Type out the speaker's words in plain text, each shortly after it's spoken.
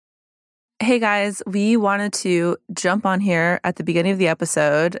Hey guys, we wanted to jump on here at the beginning of the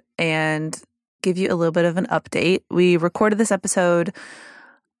episode and give you a little bit of an update. We recorded this episode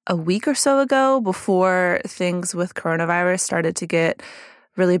a week or so ago before things with coronavirus started to get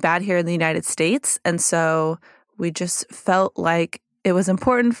really bad here in the United States. And so we just felt like it was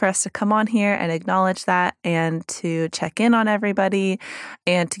important for us to come on here and acknowledge that and to check in on everybody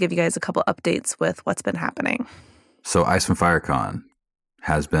and to give you guys a couple updates with what's been happening. So Ice and FireCon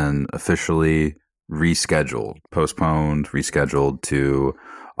has been officially rescheduled to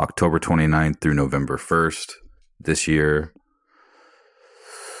October 29th through November 1st this year.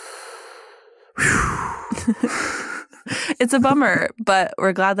 It's a bummer, but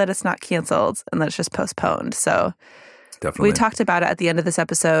we're glad that it's not canceled and that it's just postponed. So Definitely. We talked about it at the end of this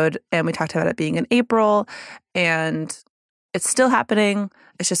episode, and we talked about it being in April, and it's still happening.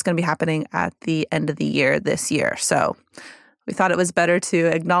 It's just going to be happening at the end of the year this year. So we thought it was better to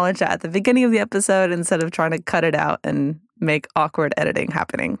acknowledge that at the beginning of the episode instead of trying to cut it out and make awkward editing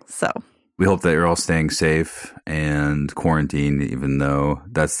happening. So we hope that you're all staying safe and quarantined, even though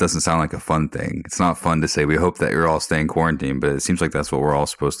that doesn't sound like a fun thing. It's not fun to say we hope that you're all staying quarantined, but it seems like that's what we're all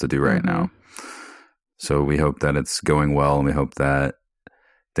supposed to do right now. So we hope that it's going well, and we hope that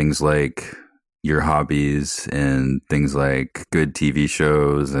things like your hobbies and things like good TV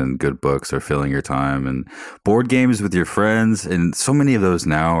shows and good books are filling your time, and board games with your friends. And so many of those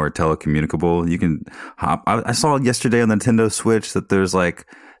now are telecommunicable. You can hop. I saw yesterday on the Nintendo Switch that there's like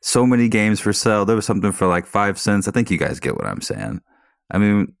so many games for sale. There was something for like 5 cents. I think you guys get what I'm saying. I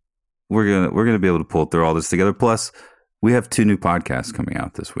mean, we're gonna be able to pull through all this together. Plus, we have 2 new podcasts coming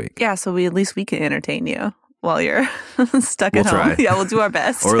out this week. Yeah, so at least we can entertain you while you're stuck at home. Try. Yeah, we'll do our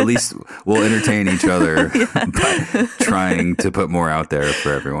best. Or at least we'll entertain each other by trying to put more out there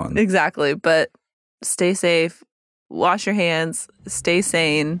for everyone. Exactly. But stay safe, wash your hands, stay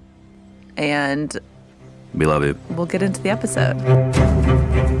sane, and we love you. We'll get into the episode.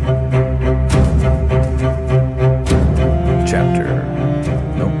 Chapter.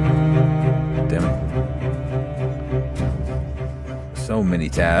 Nope. Damn it. So many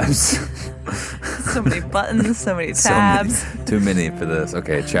tabs. So many buttons, so many tabs. Too many for this.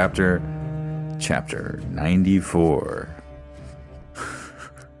 Okay, chapter 94.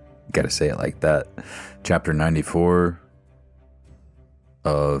 Gotta say it like that. Chapter 94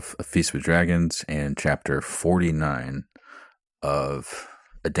 of A Feast with Dragons and chapter 49 of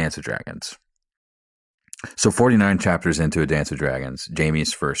A Dance of Dragons. So 49 chapters into A Dance of Dragons,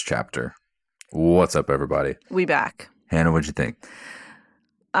 Jamie's first chapter. What's up, everybody? We back. Hannah, what'd you think?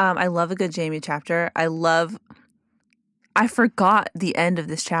 I love a good Jamie chapter. I forgot the end of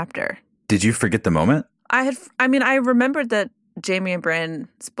this chapter. Did you forget the moment? I remembered that Jamie and Bran,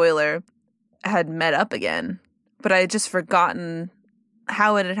 spoiler, had met up again, but I had just forgotten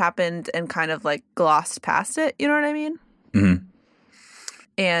how it had happened and kind of like glossed past it. You know what I mean? Mm-hmm.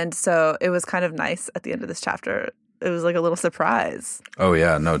 And so it was kind of nice at the end of this chapter. It was like a little surprise. Oh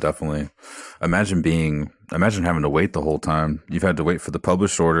yeah, no, definitely. Imagine having to wait the whole time. You've had to wait for the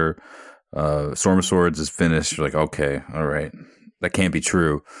published order. Storm of Swords is finished. You're like, okay, all right. That can't be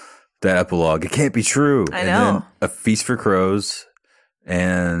true. That epilogue, it can't be true. I know. And then A Feast for Crows,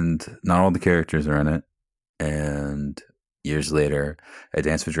 and not all the characters are in it. And years later, A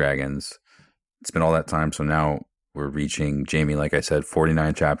Dance with Dragons. It's been all that time, so now we're reaching, Jamie, like I said,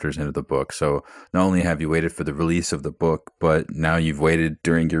 49 chapters into the book. So not only have you waited for the release of the book, but now you've waited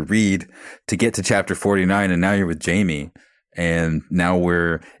during your read to get to chapter 49, and now you're with Jamie. And now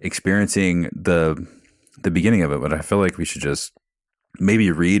we're experiencing the beginning of it. But I feel like we should just maybe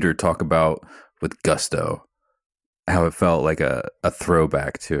read or talk about with gusto how it felt like a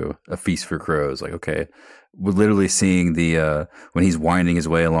throwback to A Feast for Crows. Like, okay, we're literally seeing the when he's winding his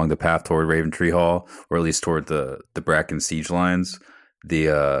way along the path toward Raven Tree Hall, or at least toward the Bracken siege lines,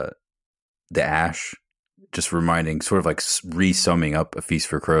 the ash just reminding, sort of like re-summing up A Feast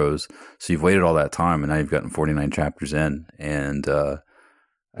for Crows. So you've waited all that time, and now you've gotten 49 chapters in, and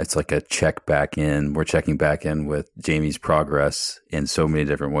it's like a check back in. We're checking back in with Jamie's progress in so many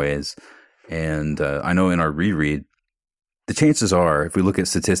different ways. And I know in our reread, the chances are, if we look at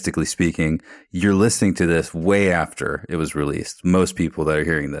statistically speaking, you're listening to this way after it was released. Most people that are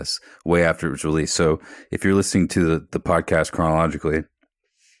hearing this way after it was released. So if you're listening to the podcast chronologically,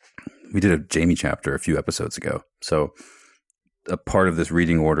 we did a Jamie chapter a few episodes ago. So a part of this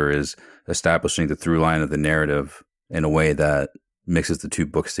reading order is establishing the through line of the narrative in a way that mixes the 2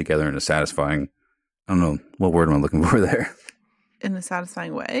 books together in a satisfying, I don't know, what word am I looking for there? In a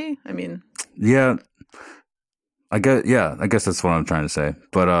satisfying way? I mean... Yeah. I guess that's what I'm trying to say.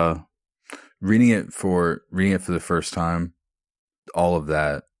 But reading it for the first time, all of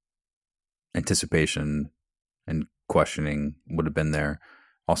that anticipation and questioning would have been there.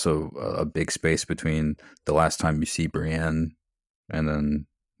 Also, a big space between the last time you see Brienne and then,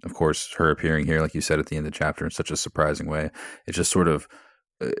 of course, her appearing here, like you said, at the end of the chapter in such a surprising way. It just sort of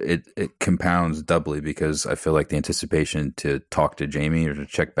it compounds doubly because I feel like the anticipation to talk to Jaime or to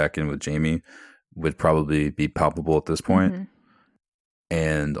check back in with Jaime would probably be palpable at this point. Mm-hmm.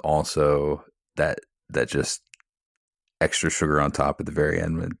 And also that just extra sugar on top at the very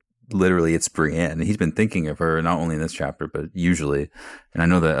end when literally it's Brienne. He's been thinking of her not only in this chapter but usually, and I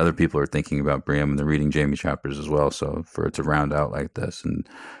know that other people are thinking about Brienne when they're reading Jaime chapters as well. So for it to round out like this and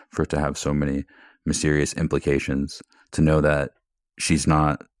for it to have so many mysterious implications, to know that she's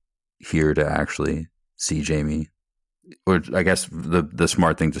not here to actually see Jaime, or I guess the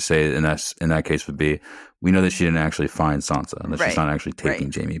smart thing to say in that case would be, we know that she didn't actually find Sansa, and that she's not actually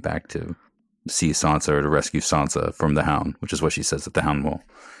taking Jaime back to see Sansa or to rescue Sansa from the Hound, which is what she says, that the Hound will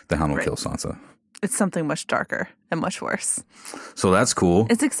kill Sansa. It's something much darker and much worse. So that's cool.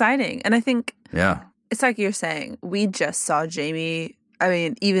 It's exciting, and I think it's like you're saying, we just saw Jaime. I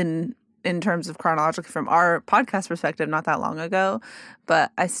mean, even in terms of chronologically from our podcast perspective, not that long ago,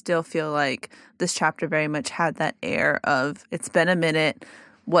 but I still feel like this chapter very much had that air of, it's been a minute,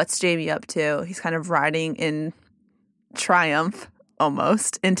 what's Jaime up to? He's kind of riding in triumph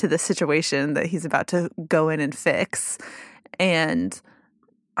almost into the situation that he's about to go in and fix. And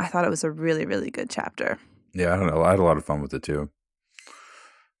I thought it was a really, really good chapter. Yeah, I don't know. I had a lot of fun with it too.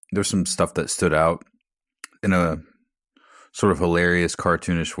 There's some stuff that stood out in a sort of hilarious,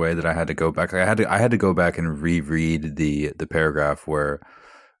 cartoonish way that I had to go back. I had to go back and reread the paragraph where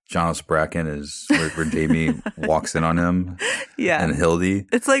Janos Bracken is where Jaime walks in on him. Yeah, and Hildy.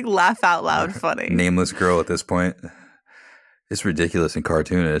 It's like laugh out loud funny. Nameless girl at this point. It's ridiculous and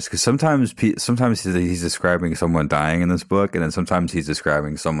cartoonish because sometimes he's describing someone dying in this book, and then sometimes he's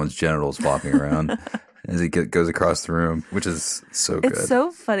describing someone's genitals flopping around as he goes across the room, which is so good. It's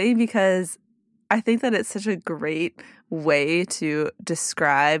so funny because I think that it's such a great way to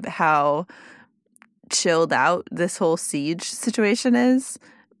describe how chilled out this whole siege situation is.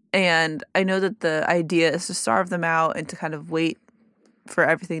 And I know that the idea is to starve them out and to kind of wait for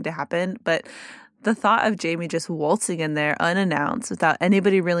everything to happen, but the thought of Jaime just waltzing in there unannounced without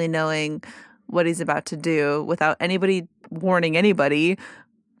anybody really knowing what he's about to do, without anybody warning anybody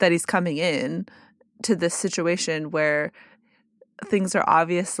that he's coming in to this situation where things are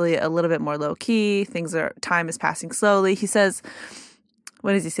obviously a little bit more low key. Time is passing slowly. He says,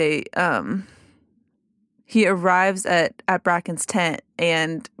 what does he say? He arrives at Bracken's tent,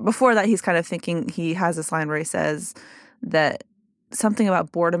 and before that, he's kind of thinking, he has this line where he says that something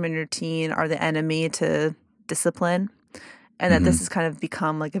about boredom and routine are the enemy to discipline, and that this has kind of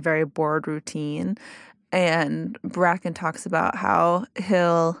become like a very bored routine. And Bracken talks about how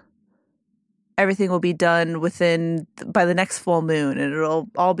everything will be done by the next full moon, and it'll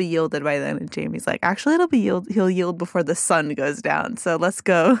all be yielded by then. And Jaime's like, actually, he'll yield before the sun goes down. So let's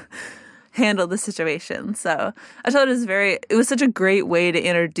go handle the situation. So I thought it was such a great way to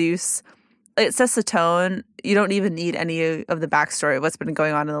introduce. It sets the tone. You don't even need any of the backstory of what's been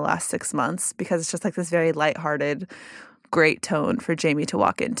going on in the last 6 months, because it's just like this very lighthearted, great tone for Jaime to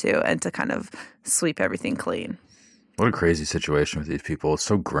walk into and to kind of sweep everything clean. What a crazy situation with these people. It's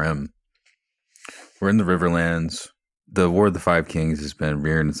so grim. We're in the Riverlands. The War of the Five Kings has been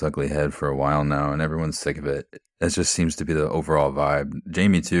rearing its ugly head for a while now, and everyone's sick of it. It just seems to be the overall vibe.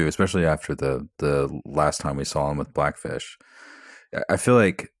 Jaime too, especially after the last time we saw him with Blackfish. I feel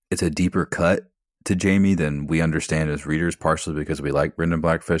like it's a deeper cut to Jaime than we understand as readers, partially because we like Brendan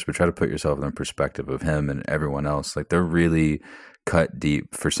Blackfish, but try to put yourself in the perspective of him and everyone else. Like, they're really cut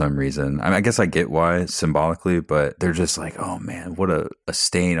deep for some reason. I mean, I guess I get why symbolically, but they're just like, oh man, what a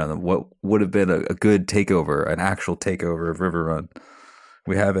stain on them. What would have been a good takeover, an actual takeover of Riverrun.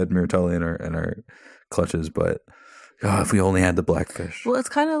 We have Edmure Tully in our clutches, but if we only had the Blackfish. Well, it's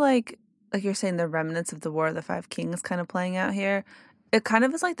kind of like you're saying, the remnants of the War of the Five Kings kind of playing out here. It kind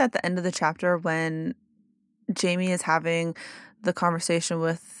of is like that at the end of the chapter when Jaime is having the conversation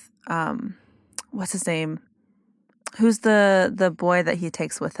with, what's his name? Who's the boy that he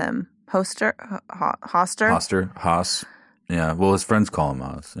takes with him? Hoster? Haas. Yeah. Well, his friends call him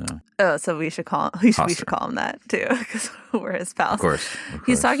Haas. Yeah. Oh, so we should call him that too, because we're his pals. Of course.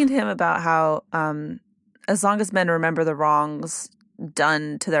 He's talking to him about how, as long as men remember the wrongs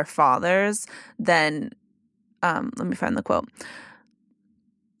done to their fathers, then, let me find the quote.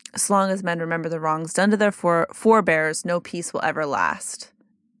 As long as men remember the wrongs done to their forebears, no peace will ever last.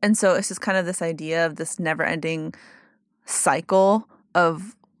 And so it's just kind of this idea of this never-ending cycle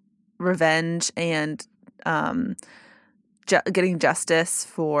of revenge and getting justice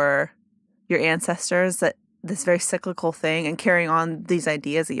for your ancestors, that this very cyclical thing, and carrying on these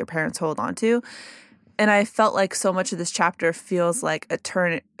ideas that your parents hold on to. And I felt like so much of this chapter feels like a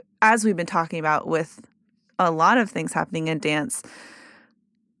turn, as we've been talking about with a lot of things happening in dance,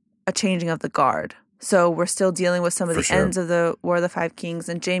 a changing of the guard. So we're still dealing with some of the ends of the War of the Five Kings,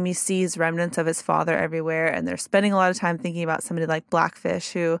 and Jaime sees remnants of his father everywhere, and they're spending a lot of time thinking about somebody like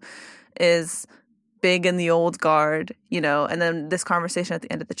Blackfish, who is big in the old guard, you know, and then this conversation at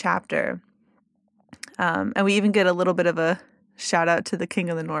the end of the chapter. And we even get a little bit of a shout out to the King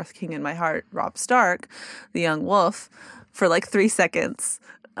of the North, King in my heart, Robb Stark, the young wolf, for like 3 seconds.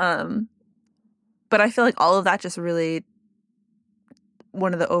 But I feel like all of that just really,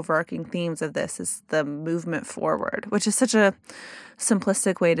 one of the overarching themes of this is the movement forward, which is such a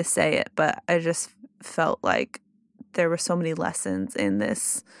simplistic way to say it. But I just felt like there were so many lessons in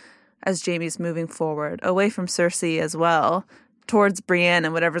this as Jaime's moving forward, away from Cersei as well, towards Brienne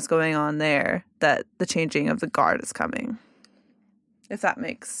and whatever's going on there, that the changing of the guard is coming. If that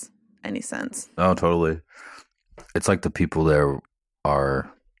makes any sense. Oh, totally. It's like the people there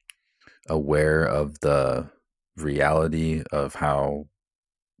are aware of the reality of how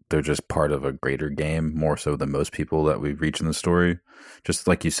they're just part of a greater game, more so than most people that we reach in the story. Just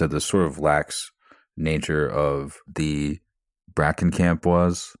like you said, the sort of lax nature of the Bracken camp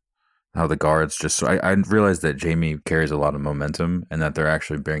was, how the guards just... I realized that Jaime carries a lot of momentum, and that they're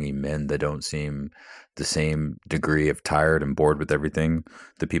actually bringing men that don't seem the same degree of tired and bored with everything.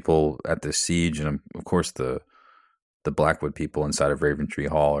 The people at the siege, and of course the Blackwood people inside of Raventree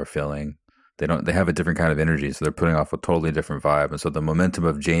Hall are feeling... They have a different kind of energy, so they're putting off a totally different vibe. And so the momentum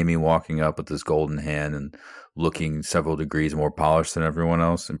of Jaime walking up with this golden hand and looking several degrees more polished than everyone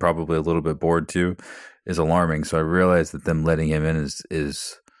else, and probably a little bit bored too, is alarming. So I realized that them letting him in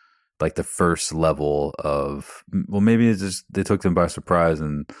is like the first level of, well, maybe it's just they took them by surprise,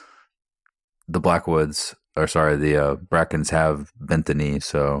 and the Brackens have bent the knee,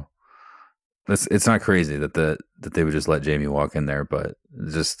 so it's not crazy that they would just let Jaime walk in there, but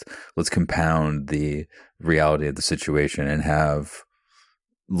just let's compound the reality of the situation and have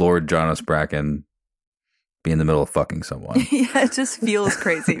Lord Jonas Bracken be in the middle of fucking someone. Yeah, it just feels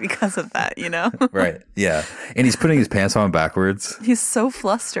crazy because of that, you know? Right, yeah. And he's putting his pants on backwards. He's so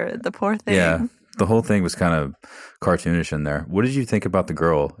flustered, the poor thing. Yeah, the whole thing was kind of cartoonish in there. What did you think about the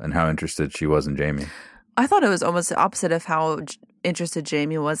girl and how interested she was in Jaime? I thought it was almost the opposite of how interested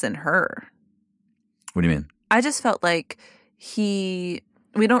Jaime was in her. What do you mean? I just felt like we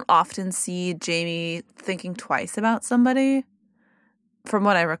don't often see Jaime thinking twice about somebody, from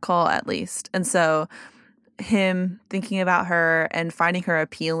what I recall at least. And so him thinking about her and finding her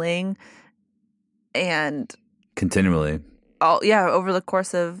appealing, and continually, over the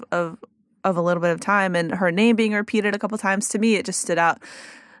course of a little bit of time, and her name being repeated a couple times, to me it just stood out.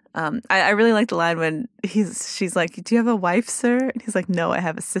 I really liked the line when she's like, "Do you have a wife, sir?" And he's like, "No, I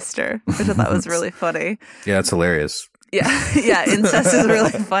have a sister," which I thought was really funny. Yeah, it's hilarious. Yeah, incest is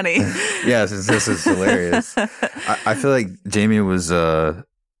really funny. Yes, incest is hilarious. I feel like Jaime was...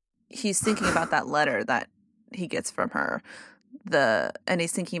 He's thinking about that letter that he gets from her, and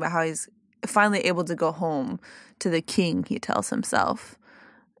he's thinking about how he's finally able to go home to the king, he tells himself.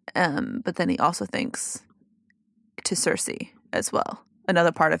 But then he also thinks to Cersei as well.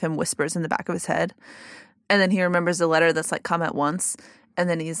 Another part of him whispers in the back of his head. And then he remembers the letter that's like, "Come at once." And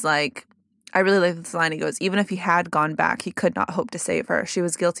then he's like, I really like this line. He goes, "Even if he had gone back, he could not hope to save her. She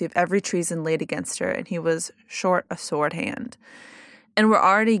was guilty of every treason laid against her, and he was short a sword hand." And we're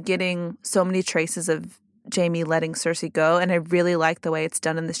already getting so many traces of Jaime letting Cersei go. And I really like the way it's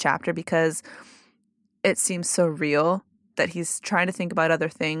done in this chapter, because it seems so real that he's trying to think about other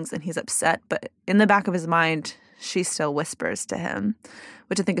things and he's upset. But in the back of his mind, she still whispers to him,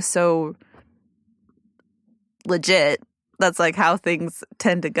 which I think is so legit. That's like how things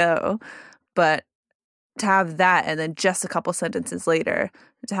tend to go. But to have that, and then just a couple sentences later,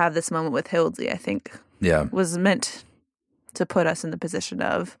 to have this moment with Hildy, I think was meant to put us in the position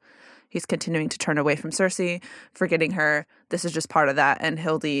of he's continuing to turn away from Cersei, forgetting her. This is just part of that. And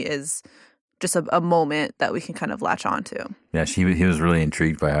Hildy is just a moment that we can kind of latch on to. Yeah, he was really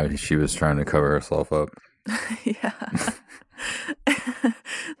intrigued by how she was trying to cover herself up. Yeah.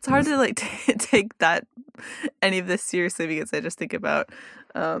 It's hard to like take any of this seriously, because I just think about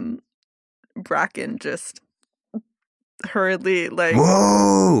Bracken just hurriedly like,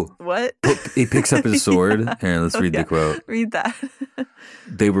 "Whoa!" What? He picks up his sword. Yeah. Here, let's read the quote. Read that.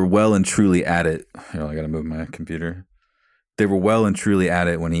 "They were well and truly at it." Here, I gotta move my computer. "They were well and truly at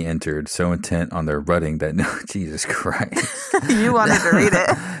it when he entered, so intent on their rutting that..." No, Jesus Christ. You wanted to read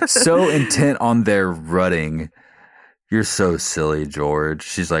it. "So intent on their rutting You're so silly, George.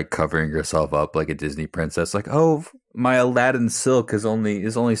 She's like covering herself up like a Disney princess. Like, oh, my Aladdin silk is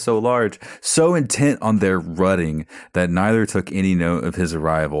only so large. So intent on their rutting that neither took any note of his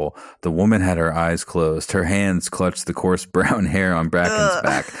arrival. The woman had her eyes closed. Her hands clutched the coarse brown hair on Bracken's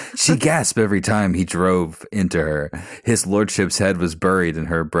back. She gasped every time he drove into her. His lordship's head was buried in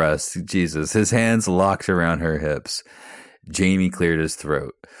her breast. Jesus. His hands locked around her hips. Jamie cleared his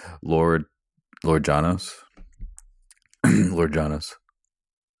throat. Lord Janos? Lord Janos.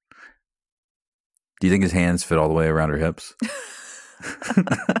 Do you think his hands fit all the way around her hips?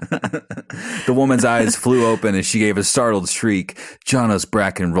 The woman's eyes flew open as she gave a startled shriek. Janos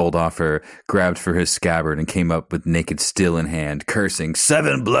Bracken rolled off her, grabbed for his scabbard, and came up with naked steel in hand, cursing.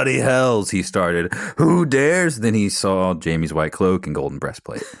 7 bloody hells, he started. Who dares? Then he saw Jamie's white cloak and golden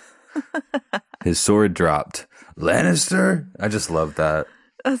breastplate. His sword dropped. Lannister? I just love that.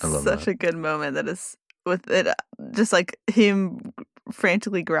 That's such a good moment that is with it, just like him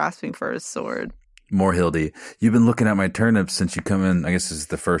frantically grasping for his sword. More Hildy. You've been looking at my turnips since you come in. I guess this is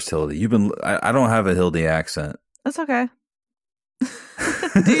the first Hildy. I don't have a Hildy accent. That's okay.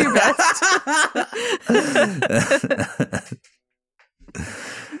 Do your best.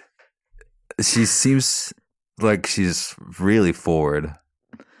 She seems like she's really forward.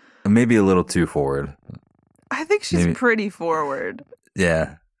 Maybe a little too forward. I think she's pretty forward.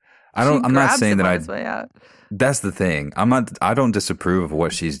 Yeah. I'm not saying that his way out. That's the thing. I don't disapprove of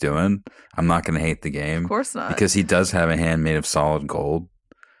what she's doing. I'm not going to hate the game. Of course not. Because he does have a hand made of solid gold.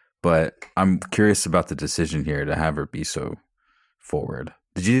 But I'm curious about the decision here to have her be so forward.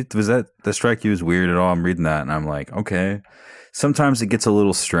 Was that strike you as weird at all? I'm reading that and I'm like, okay. Sometimes it gets a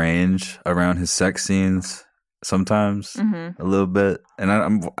little strange around his sex scenes. Sometimes a little bit. And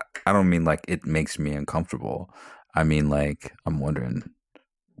I don't mean like it makes me uncomfortable. I mean like I'm wondering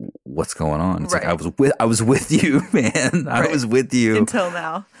what's going on. It's like I was with you, man. I was with you until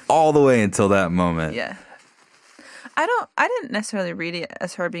now. All the way until that moment. Yeah. I didn't necessarily read it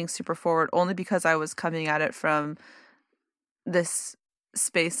as her being super forward, only because I was coming at it from this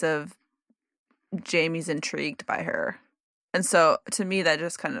space of Jamie's intrigued by her. And so to me that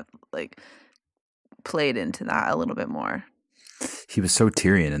just kind of like played into that a little bit more. He was so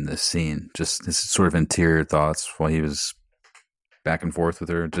Tyrion in this scene. Just his sort of interior thoughts while he was back and forth with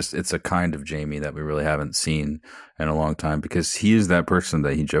her. Just it's a kind of Jamie that we really haven't seen in a long time, because he is that person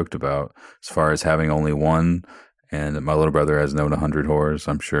that he joked about as far as having only one. And my little brother has known 100 whores,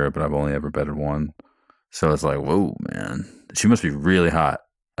 I'm sure, but I've only ever bedded one. So it's like, whoa, man. She must be really hot.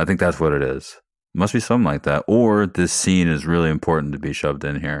 I think that's what it is. It must be something like that. Or this scene is really important to be shoved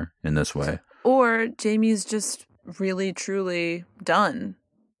in here in this way. Or Jamie's just really, truly done.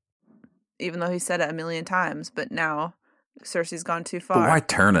 Even though he said it a million times. But now Cersei's gone too far. But why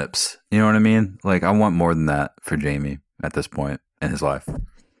turnips? You know what I mean? Like, I want more than that for Jamie at this point in his life.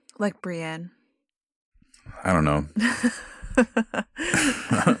 Like Brienne. I don't know.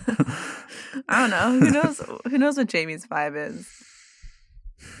 I don't know. Who knows what Jamie's vibe is?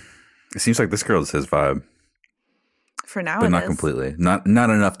 It seems like this girl is his vibe. For now, but not completely. Not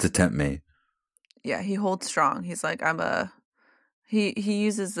enough to tempt me. Yeah, he holds strong. He's like, he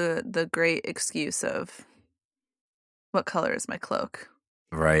uses the great excuse of, what color is my cloak?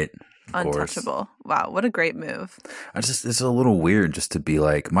 Right. Untouchable. Wow, what a great move. It's a little weird just to be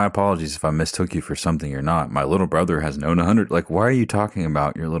like, my apologies if I mistook you for something you're not. My little brother has known 100. Like, why are you talking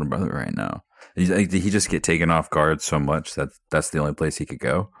about your little brother right now? Did he just get taken off guard so much that that's the only place he could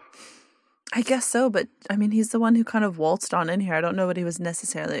go? I guess so, but I mean, he's the one who kind of waltzed on in here. I don't know what he was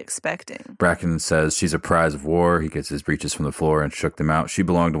necessarily expecting. Bracken says she's a prize of war. He gets his breeches from the floor and shook them out. She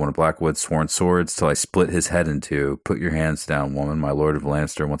belonged to one of Blackwood's sworn swords till I split his head in two. Put your hands down, woman. My lord of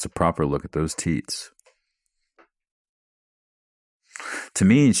Lannister wants a proper look at those teats. To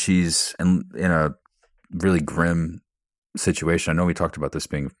me, she's in a really grim situation. I know we talked about this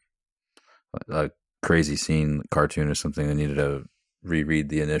being a crazy scene, cartoon or something. I needed to reread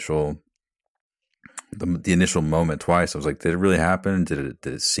the initial moment twice. I was like, did it really happen? Did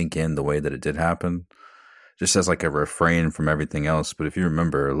it sink in the way that it did happen? Just as like a refrain from everything else. But if you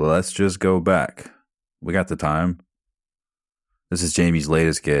remember, let's just go back. We got the time. This is Jamie's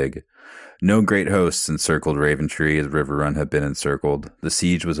latest gig. No great hosts encircled Raventree as Riverrun had been encircled. The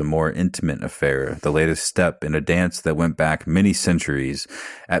siege was a more intimate affair, the latest step in a dance that went back many centuries.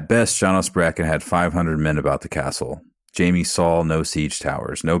 At best, Janos Bracken had 500 men about the castle. Jamie saw no siege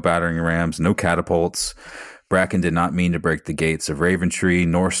towers, no battering rams, no catapults. Bracken did not mean to break the gates of Raventree,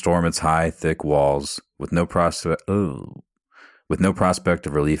 nor storm its high, thick walls. With no prospect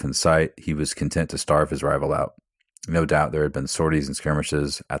of relief in sight, he was content to starve his rival out. No doubt there had been sorties and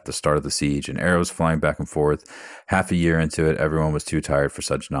skirmishes at the start of the siege and arrows flying back and forth. Half a year into it, everyone was too tired for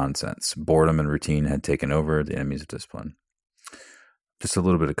such nonsense. Boredom and routine had taken over the enemies of discipline. Just a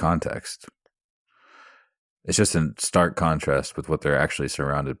little bit of context. It's just in stark contrast with what they're actually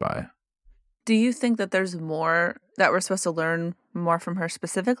surrounded by. Do you think that there's more that we're supposed to learn more from her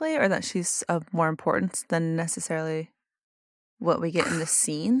specifically, or that she's of more importance than necessarily what we get in the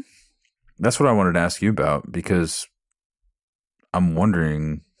scene? That's what I wanted to ask you about, because I'm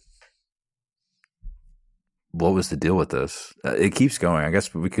wondering what was the deal with this. It keeps going. I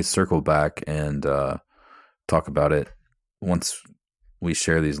guess we could circle back and talk about it once we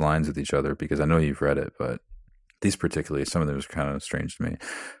share these lines with each other, because I know you've read it, but these particularly, some of them was kind of strange to me.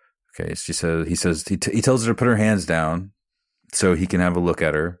 Okay, he tells her to put her hands down so he can have a look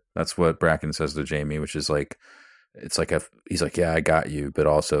at her. That's what Bracken says to Jamie, which is like, it's like he's like, yeah, I got you, but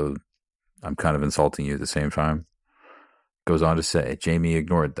also I'm kind of insulting you at the same time. Goes on to say, Jamie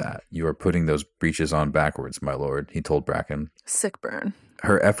ignored that. You are putting those breeches on backwards, my lord, he told Bracken. Sick burn.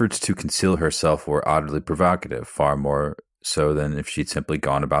 Her efforts to conceal herself were oddly provocative, far more so than if she'd simply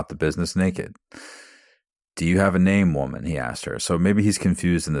gone about the business naked. Do you have a name, woman? He asked her. So maybe he's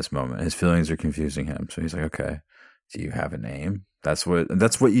confused in this moment. His feelings are confusing him. So he's like, okay, do you have a name? That's what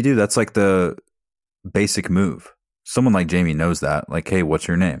you do. That's like the basic move. Someone like Jamie knows that. Like, hey, what's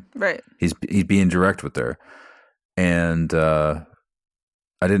your name? Right. He's being direct with her. And I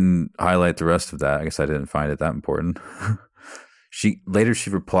didn't highlight the rest of that. I guess I didn't find it that important. She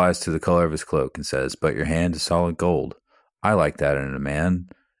replies to the color of his cloak and says, but your hand is solid gold. I like that in a man.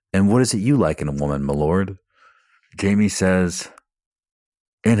 And what is it you like in a woman, my lord? Jamie says,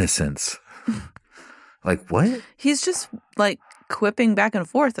 innocence. Like, what? He's just like quipping back and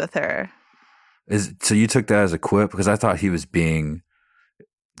forth with her. So you took that as a quip? Because I thought he was being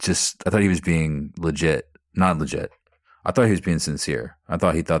legit. Not legit. I thought he was being sincere. I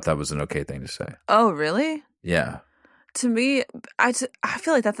thought he thought that was an okay thing to say. Oh, really? Yeah. To me, I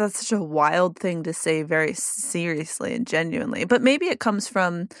feel like that's such a wild thing to say very seriously and genuinely. But maybe it comes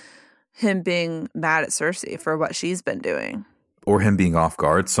from him being mad at Cersei for what she's been doing. Or him being off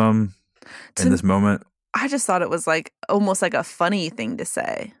guard in this moment. I just thought it was like almost like a funny thing to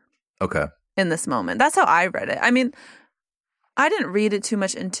say. Okay. In this moment. That's how I read it. I mean, I didn't read it too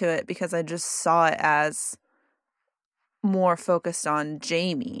much into it because I just saw it as more focused on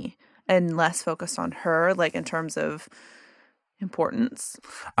Jamie and less focused on her, like in terms of importance.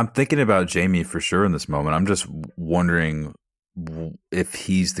 I'm thinking about Jamie for sure in this moment. I'm just wondering if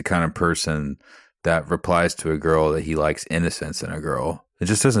he's the kind of person that replies to a girl that he likes innocence in a girl. It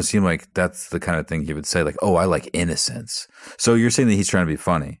just doesn't seem like that's the kind of thing he would say, like, oh, I like innocence. So you're saying that he's trying to be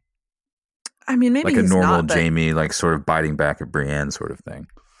funny. I mean, maybe like he's a normal not, but Jamie, like sort of biting back at Brienne sort of thing.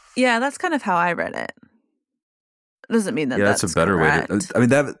 Yeah, that's kind of how I read it. Doesn't mean that that's a better correct. way to, I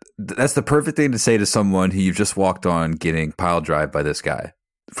mean, that's the perfect thing to say to someone who you've just walked on getting pile drive by this guy.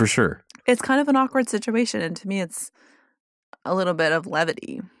 For sure. It's kind of an awkward situation, and to me it's a little bit of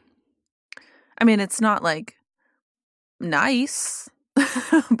levity. I mean, it's not like nice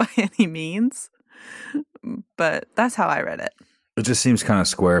by any means, but that's how I read it. It just seems kind of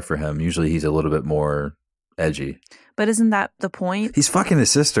square for him. Usually he's a little bit more edgy. But isn't that the point? He's fucking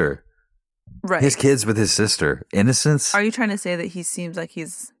his sister. Right. His kids with his sister. Innocence? Are you trying to say that he seems like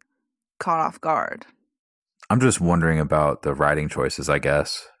he's caught off guard? I'm just wondering about the writing choices, I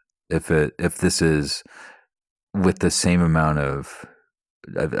guess. If this is with the same amount of,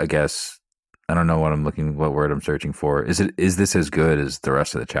 I guess, I don't know what word I'm searching for. Is this as good as the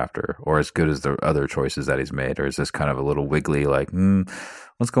rest of the chapter, or as good as the other choices that he's made? Or is this kind of a little wiggly, like,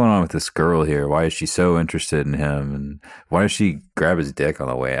 what's going on with this girl here? Why is she so interested in him? And why does she grab his dick on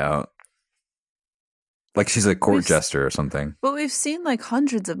the way out? Like she's a court jester or something. But we've seen like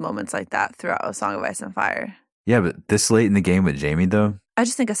hundreds of moments like that throughout A Song of Ice and Fire. Yeah, but this late in the game with Jamie, though? I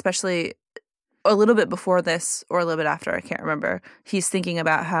just think especially a little bit before this or a little bit after, I can't remember, he's thinking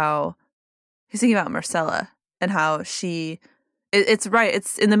about Myrcella and how it's right,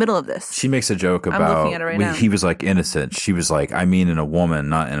 it's in the middle of this. She makes a joke about, I'm looking at it right now. He was like innocent. She was like, I mean in a woman,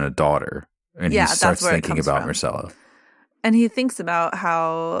 not in a daughter. And he starts thinking about Myrcella. And he thinks about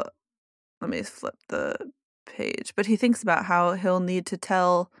how, let me flip the page, but he thinks about how he'll need to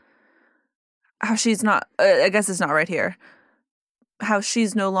tell how she's not, I guess it's not right here, how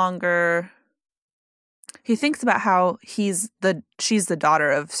she's no longer, he thinks about how she's the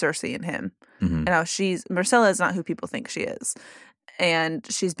daughter of Cersei and him. Mm-hmm. And how Myrcella is not who people think she is. And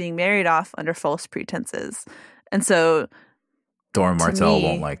she's being married off under false pretenses. And so Doran Martell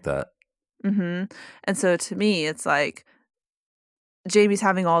won't like that. Mm-hmm. And so to me, it's like Jamie's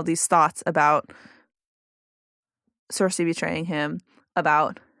having all these thoughts about Cersei betraying him,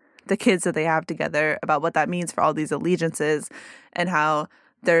 about the kids that they have together, about what that means for all these allegiances, and how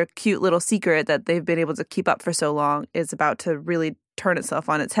their cute little secret that they've been able to keep up for so long is about to really turn itself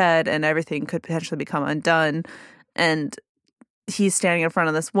on its head, and everything could potentially become undone. And he's standing in front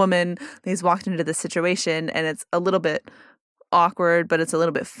of this woman. He's walked into this situation, and it's a little bit awkward, but it's a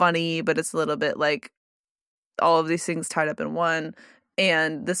little bit funny, but it's a little bit like all of these things tied up in one.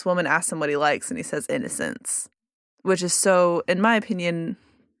 And this woman asks him what he likes, and he says innocence, which is so, in my opinion,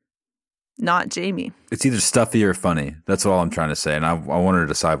 not Jaime. It's either stuffy or funny. That's all I'm trying to say. And I want to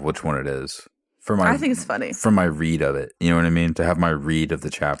decide which one it is. I think it's funny. From my read of it. You know what I mean? To have my read of the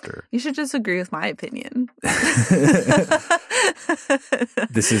chapter. You should just agree with my opinion.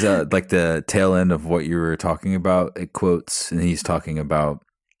 This is like the tail end of what you were talking about. It quotes, and he's talking about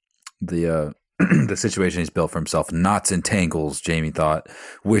the the situation he's built for himself. Knots and tangles, Jaime thought,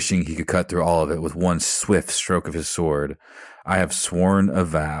 wishing he could cut through all of it with one swift stroke of his sword. I have sworn a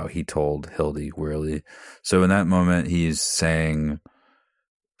vow, he told Hildy wearily. So in that moment, he's saying,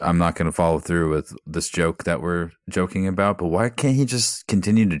 I'm not going to follow through with this joke that we're joking about, but why can't he just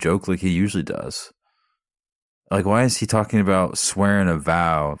continue to joke like he usually does? Like, why is he talking about swearing a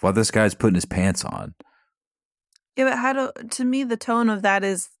vow while this guy's putting his pants on? Yeah, but to me, the tone of that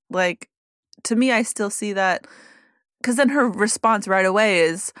is like, to me, I still see that, because then her response right away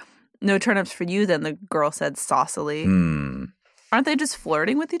is, no turnips for you, then the girl said saucily. Aren't they just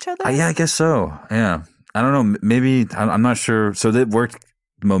flirting with each other? Yeah, I guess so. Yeah. I don't know. Maybe, I'm not sure. So that worked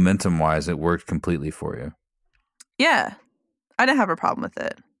momentum-wise. It worked completely for you. Yeah. I didn't have a problem with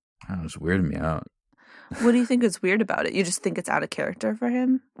it. That was weirding me out. What do you think is weird about it? You just think it's out of character for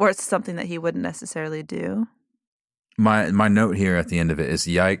him? Or it's something that he wouldn't necessarily do? My note here at the end of it is,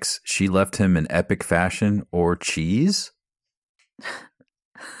 yikes, she left him in epic fashion or cheese?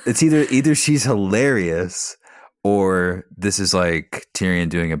 It's either she's hilarious or this is like Tyrion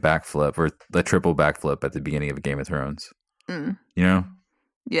doing a backflip or a triple backflip at the beginning of Game of Thrones. You know?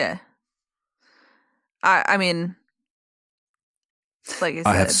 Yeah. I mean, like I said,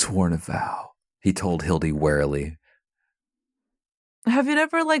 I have sworn a vow, he told Hildy warily. Have you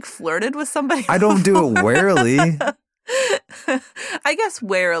never like flirted with somebody I don't do it warily. I guess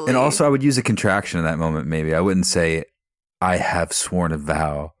warily. And also I would use a contraction in that moment maybe. I wouldn't say I have sworn a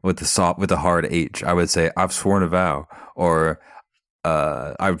vow with the hard H. I would say I've sworn a vow, or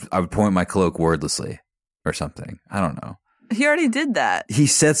I would point my cloak wordlessly or something. I don't know. He already did that. He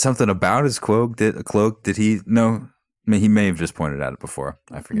said something about his cloak. Did he? No, I mean, he may have just pointed at it before.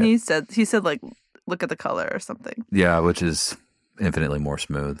 I forget. He said like, look at the color or something. Yeah, which is infinitely more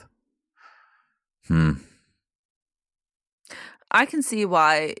smooth. I can see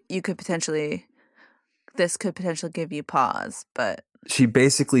why this could potentially give you pause, but she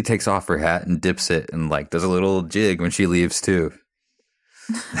basically takes off her hat and dips it and like does a little jig when she leaves too.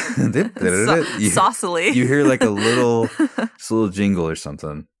 Saucily. You hear like a little jingle or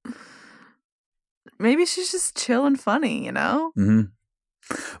something. Maybe she's just chill and funny, you know?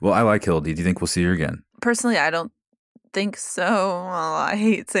 Well, I like Hildy. Do you think we'll see her again? Personally, I don't think so. Well, I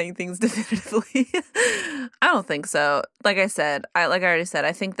hate saying things definitively. I don't think so. Like I already said,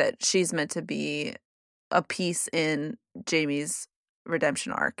 I think that she's meant to be a piece in Jaime's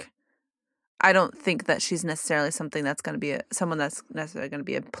redemption arc. I don't think that she's necessarily someone that's necessarily going to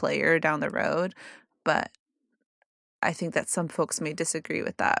be a player down the road, but I think that some folks may disagree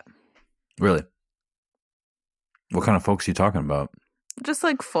with that. Really? What kind of folks are you talking about? Just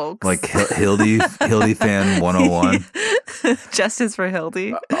like folks. Like Hildy fan 101. Justice for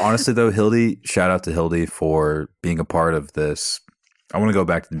Hildy. Honestly, though, shout out to Hildy for being a part of this. I want to go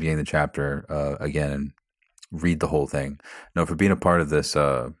back to the beginning of the chapter again and read the whole thing. No, for being a part of this,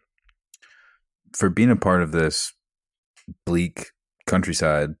 bleak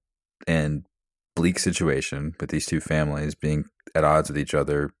countryside and bleak situation with these two families being at odds with each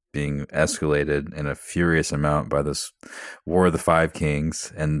other, being escalated in a furious amount by this War of the Five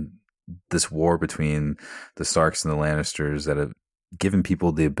Kings and this war between the Starks and the Lannisters that have given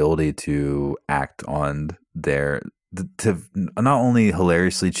people the ability to act on to not only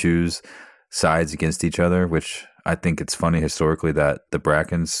hilariously choose sides against each other, which I think it's funny historically that the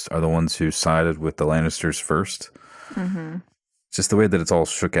Brackens are the ones who sided with the Lannisters first. Just the way that it's all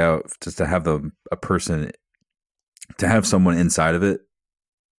shook out, just to have someone inside of it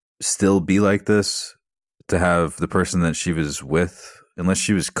still be like this, to have the person that she was with, unless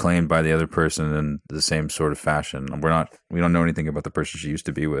she was claimed by the other person in the same sort of fashion. We don't know anything about the person she used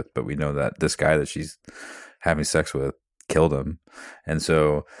to be with, but we know that this guy that she's having sex with killed him. And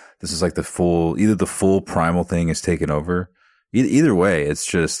so this is like either the full primal thing is taken over Either way,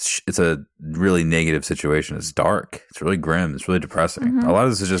 it's a really negative situation. It's dark. It's really grim. It's really depressing. Mm-hmm. A lot of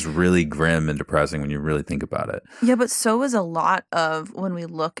this is just really grim and depressing when you really think about it. Yeah, but so is a lot of when we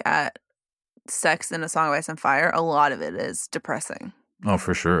look at sex in A Song of Ice and Fire, a lot of it is depressing. Oh,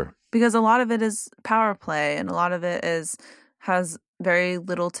 for sure. Because a lot of it is power play, and a lot of it has very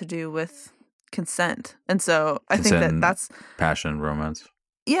little to do with consent. And so I think that's passion, romance.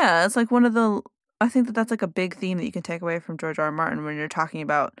 Yeah, it's like I think that's like a big theme that you can take away from George R. R. Martin when you're talking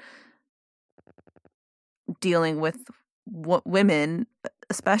about dealing with women,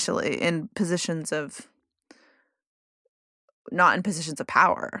 especially in positions of, not in positions of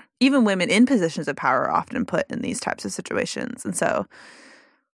power. Even women in positions of power are often put in these types of situations. And so,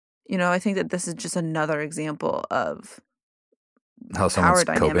 I think that this is just another example of how power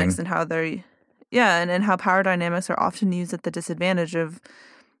dynamics coping. And how and how power dynamics are often used at the disadvantage of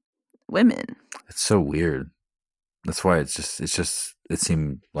women. It's so weird. That's why it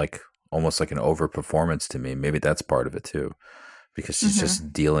seemed like almost like an overperformance to me. Maybe that's part of it too, because she's just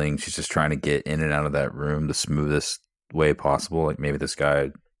she's just trying to get in and out of that room the smoothest way possible. Like maybe this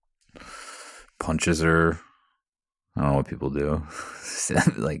guy punches her. I don't know what people do.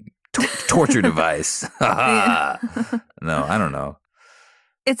 Like torture device. No, I don't know.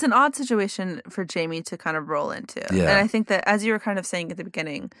 It's an odd situation for Jamie to kind of roll into. Yeah. And I think that, as you were kind of saying at the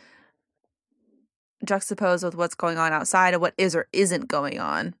beginning, juxtaposed with what's going on outside and what is or isn't going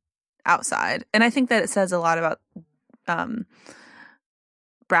on outside. And I think that it says a lot about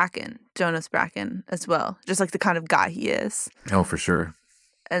Bracken, Jonas Bracken, as well. Just like the kind of guy he is. Oh, for sure.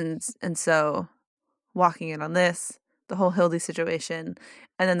 And so walking in on this, the whole Hildy situation,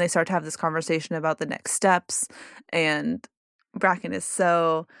 and then they start to have this conversation about the next steps, and Bracken is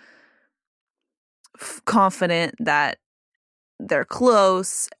so confident that they're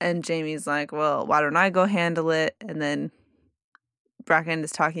close, and Jamie's like, well, why don't I go handle it? And then Bracken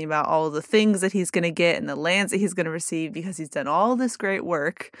is talking about all the things that he's going to get and the lands that he's going to receive because he's done all this great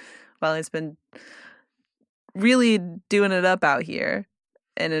work while he's been really doing it up out here.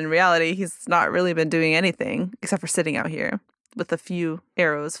 And in reality, he's not really been doing anything except for sitting out here with a few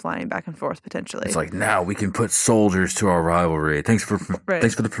arrows flying back and forth potentially. It's like, now we can put soldiers to our rivalry. Thanks for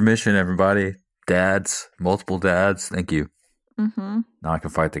the permission, everybody. Dads, multiple dads. Thank you. Mm-hmm. Now I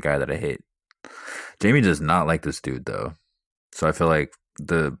can fight the guy that I hate. Jamie does not like this dude, though. So I feel like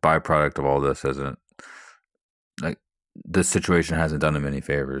the byproduct of all this isn't, like, this situation hasn't done him any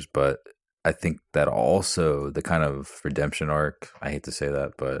favors, but I think that also the kind of redemption arc, I hate to say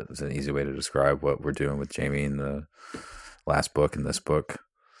that, but it's an easy way to describe what we're doing with Jamie in the last book and this book,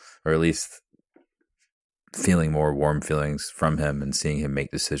 or at least feeling more warm feelings from him and seeing him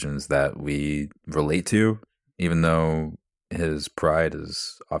make decisions that we relate to, even though his pride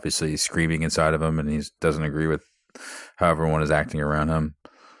is obviously screaming inside of him and he doesn't agree with how everyone is acting around him.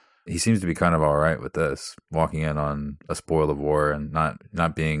 He seems to be kind of all right with this, walking in on a spoil of war and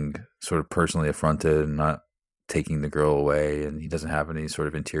not being sort of personally affronted and not taking the girl away. And he doesn't have any sort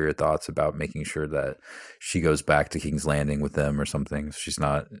of interior thoughts about making sure that she goes back to King's Landing with them or something. She's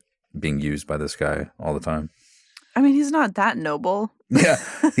not being used by this guy all the time. I mean, he's not that noble. Yeah,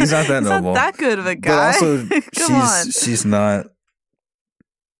 he's not that noble. Not that good of a guy. But also, she's not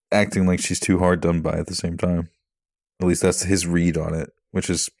acting like she's too hard done by at the same time. At least that's his read on it, which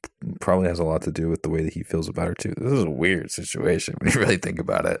is probably has a lot to do with the way that he feels about her too. This is a weird situation when you really think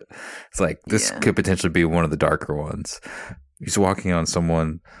about it. It's like this could potentially be one of the darker ones. He's walking on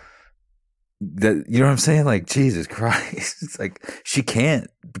someone that, you know what I'm saying? Like, Jesus Christ. It's like she can't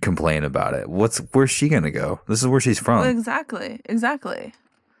complain about it. Where's she gonna go? This is where she's from. Well, exactly.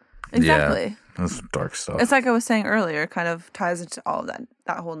 Yeah, that's dark stuff. It's like I was saying earlier, kind of ties into all of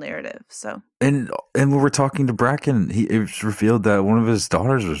that whole narrative. So and when we're talking to Bracken, it was revealed that one of his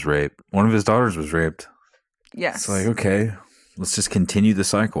daughters was raped. Yes. It's like, okay, let's just continue the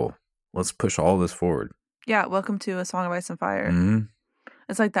cycle. Let's push all this forward. Yeah, welcome to A Song of Ice and Fire. Mm-hmm.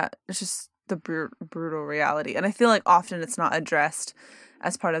 It's like that. It's just the brutal reality. And I feel like often it's not addressed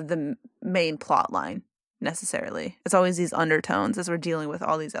as part of the main plot line necessarily. It's always these undertones as we're dealing with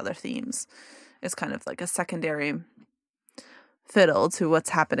all these other themes. It's kind of like a secondary fiddle to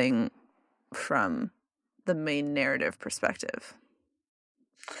what's happening from the main narrative perspective.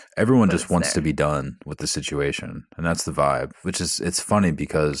 Everyone just wants to be done with the situation, and that's the vibe. Which is, it's funny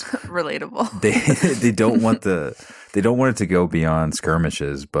because relatable. They don't want it to go beyond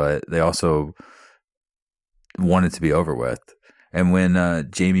skirmishes, but they also want it to be over with. And when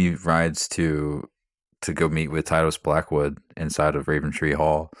Jamie rides to go meet with Tytos Blackwood inside of Raventree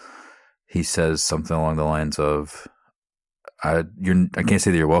Hall, he says something along the lines of, I can't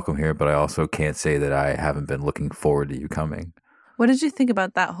say that you're welcome here, but I also can't say that I haven't been looking forward to you coming. What did you think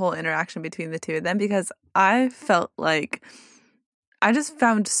about that whole interaction between the two of them? Because I felt like I just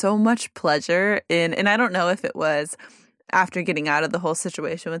found so much pleasure in, and I don't know if it was after getting out of the whole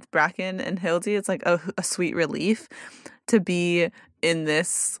situation with Bracken and Hildy, it's like a sweet relief to be in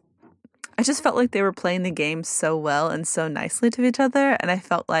this. I just felt like they were playing the game so well and so nicely to each other. And I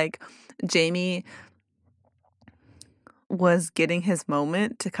felt like Jaime was getting his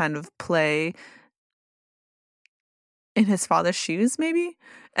moment to kind of play in his father's shoes, maybe.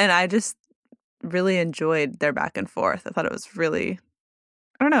 And I just really enjoyed their back and forth. I thought it was really,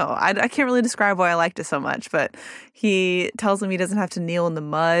 I don't know. I can't really describe why I liked it so much, but he tells him he doesn't have to kneel in the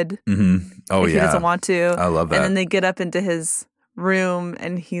mud if he doesn't want to. I love that. And then they get up into his room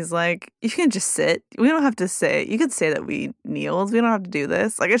and he's like, you can just sit. We don't have to say, you could say that we kneeled. We don't have to do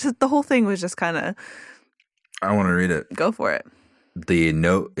this. Like, it's just, the whole thing was just kind of. I want to read it. Go for it. The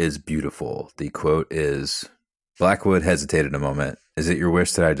note is beautiful. The quote is, Blackwood hesitated a moment. Is it your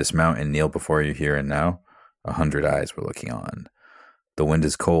wish that I dismount and kneel before you here and now? 100 eyes were looking on. The wind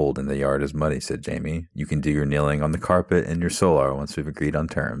is cold and the yard is muddy, said Jaime. You can do your kneeling on the carpet and your solar once we've agreed on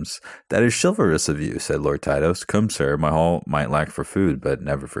terms. That is chivalrous of you, said Lord Tydos. Come, sir, my hall might lack for food, but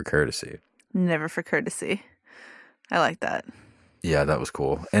never for courtesy. Never for courtesy. I like that. Yeah, that was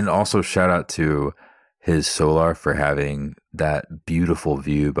cool. And also shout out to his solar for having that beautiful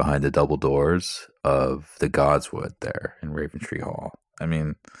view behind the double doors of the Godswood there in Raventree Hall. I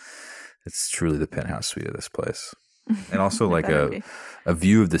mean, it's truly the penthouse suite of this place. And also like a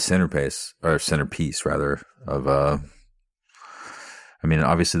view of the centerpiece rather of I mean,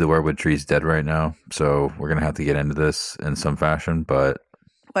 obviously the werewood tree is dead right now, so we're gonna have to get into this in some fashion, but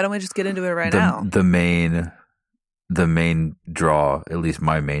why don't we just get into it right now? The main draw, at least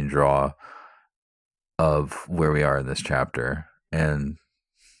my main draw of where we are in this chapter, and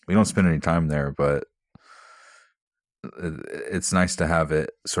we don't spend any time there, but it's nice to have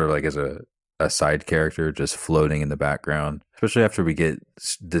it sort of like as a side character just floating in the background, especially after we get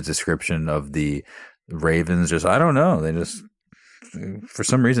the description of the ravens. Just, I don't know, they just, for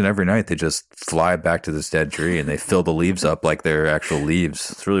some reason, every night they just fly back to this dead tree and they fill the leaves up like they're actual leaves.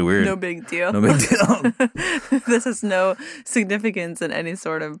 It's really weird. No big deal. No big deal. This has no significance in any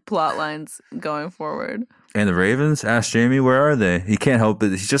sort of plot lines going forward. And the ravens ask Jaime, where are they? He can't help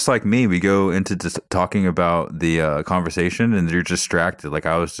it. He's just like me. We go into just talking about the conversation and they're distracted. Like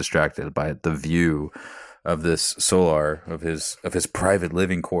I was distracted by the view of this solar of his private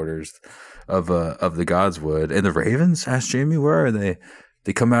living quarters of the Godswood. And the ravens ask Jaime, where are they?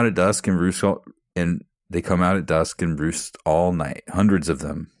 They come out at dusk and roost all night. Hundreds of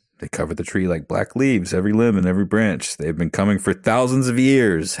them. They cover the tree like black leaves, every limb and every branch. They've been coming for thousands of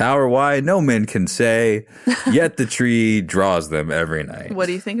years. How or why, no man can say. Yet the tree draws them every night. What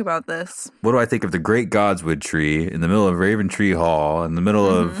do you think about this? What do I think of the great Godswood tree in the middle of Raventree Hall, in the middle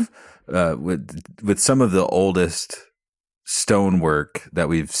of with some of the oldest stonework that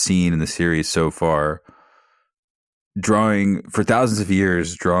we've seen in the series so far, drawing for thousands of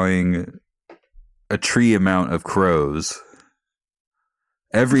years, drawing a tree amount of crows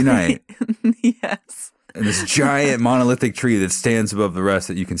every night. Yes. And this giant monolithic tree that stands above the rest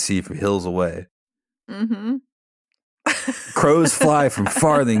that you can see from hills away. Mm-hmm. Crows fly from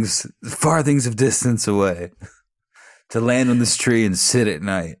farthings of distance away to land on this tree and sit at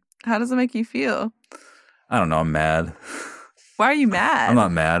night. How does it make you feel? I don't know. I'm mad. Why are you mad? I'm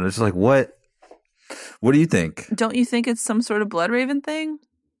not mad. It's just like, what? What do you think? Don't you think it's some sort of Bloodraven thing?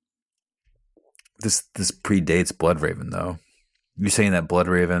 This predates Bloodraven, though. You saying that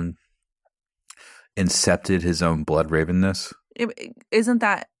Bloodraven incepted his own Bloodravenness? Isn't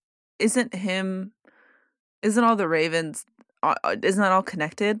all the ravens, isn't that all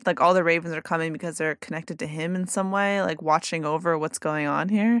connected? Like all the ravens are coming because they're connected to him in some way, like watching over what's going on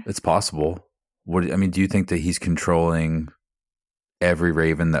here? It's possible. Do you think that he's controlling every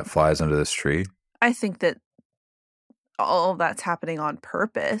raven that flies under this tree? I think that all of that's happening on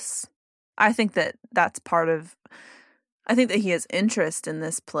purpose. I think that he has interest in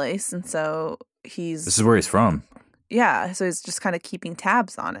this place, and so this is where he's from. Yeah, so he's just kind of keeping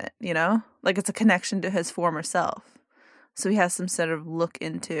tabs on it, you know? Like it's a connection to his former self. So he has some sort of look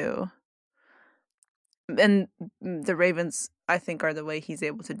into. And the ravens, I think, are the way he's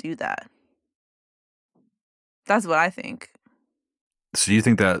able to do that. That's what I think. So you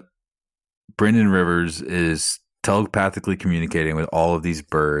think that Brynden Rivers is telepathically communicating with all of these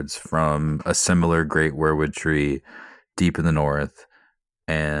birds from a similar great werewood tree deep in the north,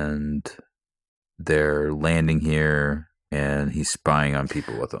 and they're landing here and he's spying on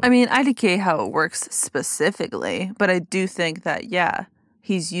people with them? I mean, IDK how it works specifically, but I do think that, yeah,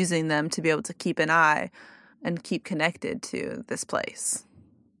 he's using them to be able to keep an eye and keep connected to this place.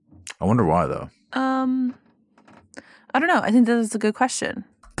 I wonder why, though. I don't know. I think that's a good question.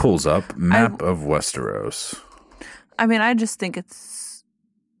 Pulls up map of Westeros. I mean, I just think it's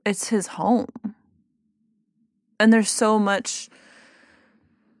his home. And there's so much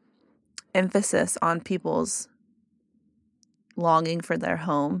emphasis on people's longing for their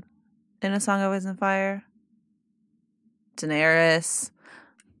home in A Song of Ice and Fire. Daenerys,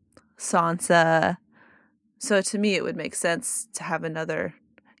 Sansa. So to me, it would make sense to have another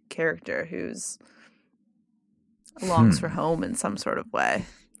character who's longs for home in some sort of way.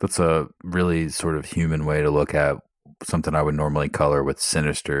 That's a really sort of human way to look at something I would normally color with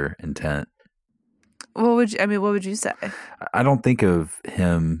sinister intent. What would you say? I don't think of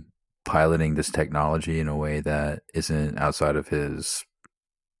him piloting this technology in a way that isn't outside of his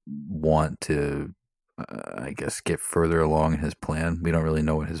want to, I guess, get further along in his plan. We don't really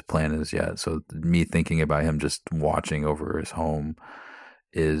know what his plan is yet. So me thinking about him just watching over his home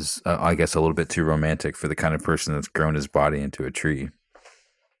is, I guess, a little bit too romantic for the kind of person that's grown his body into a tree.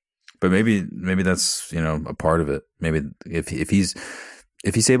 But maybe that's, a part of it. Maybe if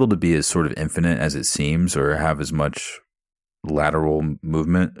he's able to be as sort of infinite as it seems, or have as much lateral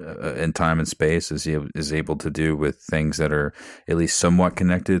movement in time and space as he is able to do with things that are at least somewhat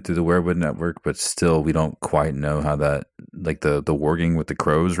connected through the Werewood network, but still we don't quite know how that, like the warging with the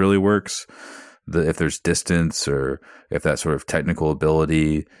crows really works. If there's distance, or if that sort of technical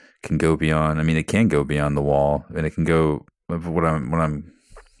ability can go beyond. I mean, it can go beyond the wall, and it can go. What I'm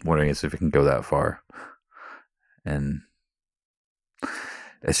wondering is if it can go that far, and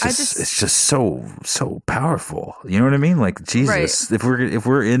it's just so powerful. You know what I mean? Like, Jesus, right. If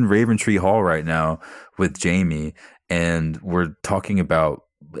we're in Raventree Hall right now with Jaime, and we're talking about,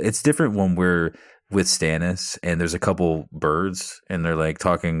 it's different when we're with Stannis and there's a couple birds and they're like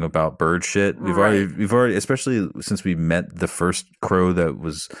talking about bird shit. We've already, especially since we met the first crow that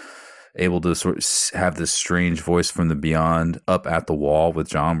was able to sort of have this strange voice from the beyond up at the wall with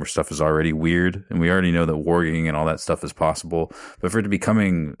Jon, where stuff is already weird, and we already know that warging and all that stuff is possible. But for it to be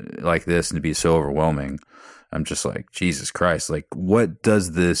coming like this and to be so overwhelming, I'm just like, Jesus Christ! Like, what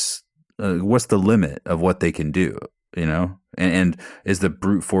does this? What's the limit of what they can do? And is the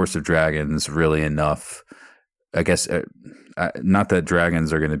brute force of dragons really enough? I guess not that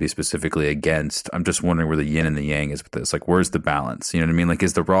dragons are going to be specifically against. I'm just wondering where the yin and the yang is with this. Like, where's the balance? You know what I mean? Like,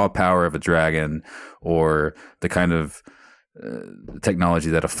 is the raw power of a dragon, or the kind of technology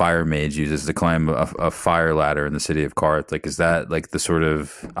that a fire mage uses to climb a fire ladder in the city of Qarth? Like, is that like the sort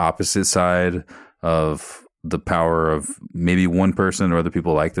of opposite side of the power of maybe one person or other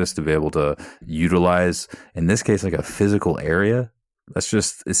people like this to be able to utilize, in this case, like a physical area?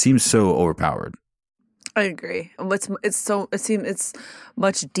 It seems so overpowered. I agree. It seems it's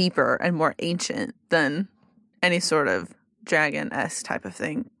much deeper and more ancient than any sort of dragon-esque type of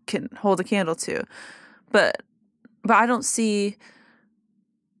thing can hold a candle to. But I don't see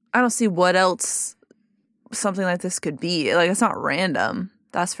what else something like this could be. Like, it's not random,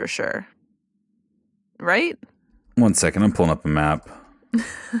 that's for sure. Right? 1 second, I'm pulling up a map.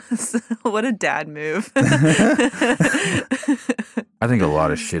 What a dad move. I think a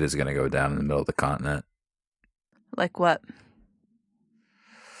lot of shit is going to go down in the middle of the continent. Like what?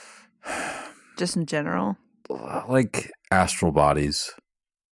 Just in general? Like astral bodies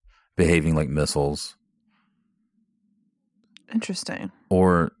behaving like missiles. Interesting.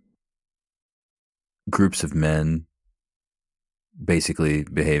 Or groups of men basically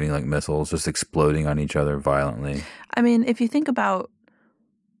behaving like missiles, just exploding on each other violently. I mean, if you think about,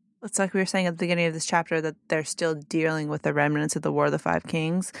 it's like we were saying at the beginning of this chapter, that they're still dealing with the remnants of the War of the Five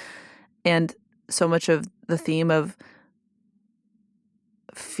Kings. And so much of the theme of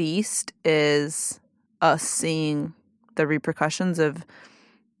Feast is us seeing the repercussions of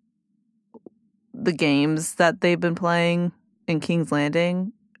the games that they've been playing in King's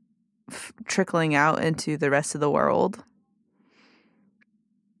Landing trickling out into the rest of the world.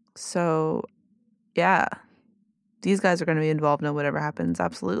 So, yeah, these guys are going to be involved in whatever happens,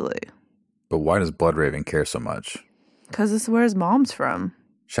 absolutely. But why does Bloodraven care so much? Because this is where his mom's from.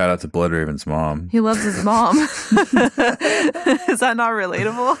 Shout out to Bloodraven's mom. He loves his mom. Is that not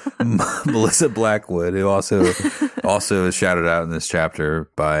relatable? Melissa Blackwood, who also is shouted out in this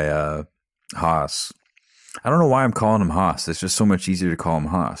chapter by Haas. I don't know why I'm calling him Haas. It's just so much easier to call him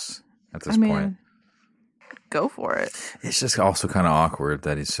Haas at this point. Go for it. It's just also kind of awkward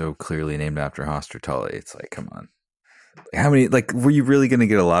that he's so clearly named after Hoster Tully. It's like, come on. How many, like, were you really going to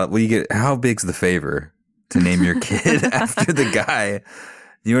get a lot? How big's the favor to name your kid after the guy?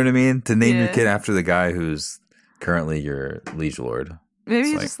 You know what I mean? To name your kid after the guy who's currently your liege lord.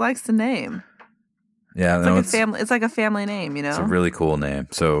 Maybe he just likes the name. Yeah, It's no, like a family. It's like a family name, you know. It's a really cool name.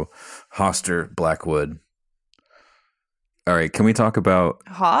 So Hoster Blackwood. All right, can we talk about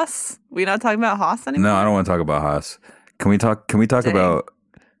Haas? We not talking about Haas anymore? No, I don't want to talk about Haas. Can we talk Dang. about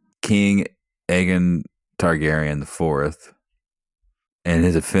King Aegon Targaryen IV and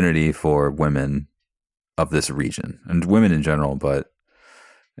his affinity for women of this region and women in general, but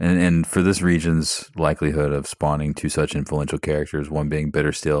and for this region's likelihood of spawning two such influential characters, one being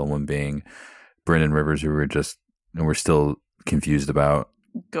Bittersteel and one being Brendan Rivers, who we're still confused about.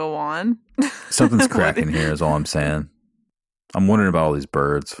 Go on. Something's cracking here is all I'm saying. I'm wondering about all these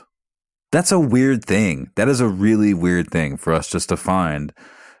birds. That's a weird thing. That is a really weird thing for us just to find.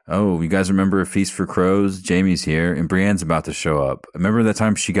 Oh, you guys remember A Feast for Crows? Jaime's here, and Brienne's about to show up. Remember that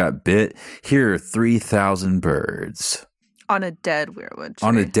time she got bit? Here are 3,000 birds. On a dead weirwood tree.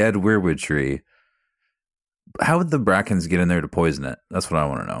 On a dead weirwood tree. How would the Brackens get in there to poison it? That's what I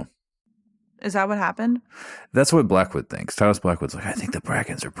want to know. Is that what happened? That's what Blackwood thinks. Talos Blackwood's like, I think the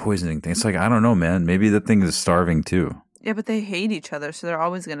Brackens are poisoning things. It's like, I don't know, man. Maybe the thing is starving too. Yeah, but they hate each other, so they're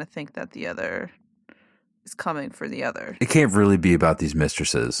always going to think that the other is coming for the other. It can't really be about these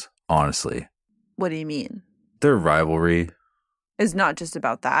mistresses, honestly. What do you mean? Their rivalry is not just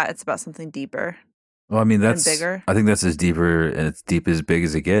about that. It's about something deeper. Well, I mean, that's bigger. I think that's as deeper and it's deep as big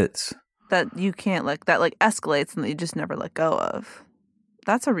as it gets. That you can't that escalates and that you just never let go of.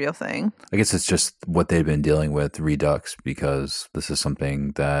 That's a real thing. I guess it's just what they've been dealing with, Redux, because this is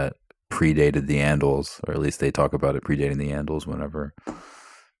something that predated the Andals, or at least they talk about it predating the Andals whenever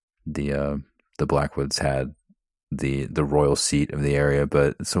the Blackwoods had the royal seat of the area.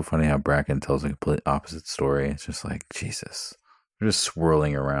 But it's so funny how Bracken tells a complete opposite story. It's just like, Jesus. We're just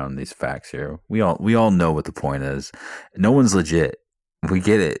swirling around these facts here. We all know what the point is. No one's legit. We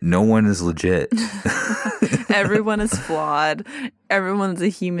get it. No one is legit. Everyone is flawed. Everyone's a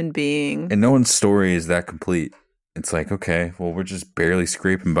human being. And no one's story is that complete. It's like, okay, well, we're just barely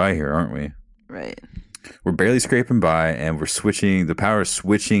scraping by here, aren't we? Right. We're barely scraping by, and we're switching. The power is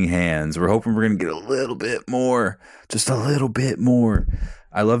switching hands. We're hoping we're going to get a little bit more. Just a little bit more.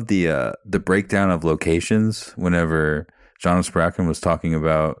 I love the breakdown of locations whenever John Spracken was talking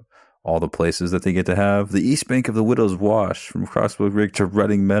about all the places that they get to have. The east bank of the Widow's Wash, from Crossbow Rig to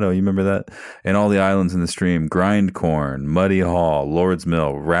Rutting Meadow. You remember that? And all the islands in the stream. Grindcorn, Muddy Hall, Lord's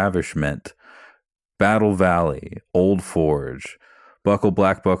Mill, Ravishment, Battle Valley, Old Forge, Buckle,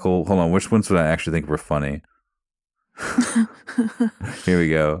 Black Buckle. Hold on, which ones would I actually think were funny? Here we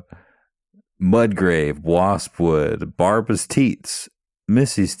go. Mudgrave, Waspwood, Barbara's Teats,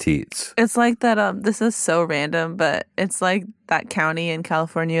 Missy's Teats. It's like that. This is so random, but it's like that county in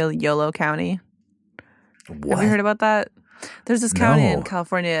California, Yolo County. What? Have you heard about that? There's this county in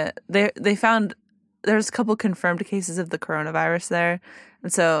California. They found there's a couple confirmed cases of the coronavirus there,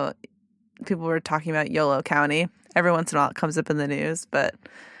 and so people were talking about Yolo County. Every once in a while, it comes up in the news, but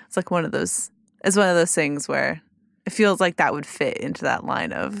it's like one of those. It's one of those things where it feels like that would fit into that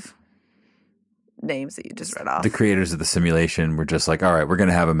line of names that you just read off. The creators of the simulation were just like, all right, we're going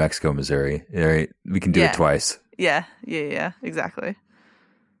to have a Mexico, Missouri. All right, we can do it twice. Yeah, exactly.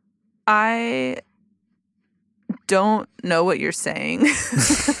 I don't know what you're saying.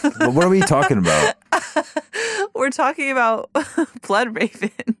 But what are we talking about? We're talking about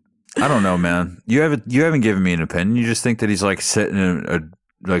Bloodraven. I don't know, man. You haven't given me an opinion. You just think that he's like sitting in a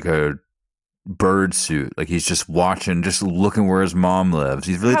bird suit, like he's just watching, just looking where his mom lives.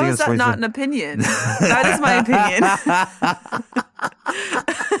 He's really thinking that's not an opinion. That is my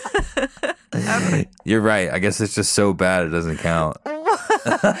opinion. You're right. I guess it's just so bad it doesn't count.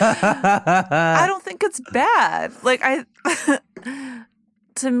 I don't think it's bad. Like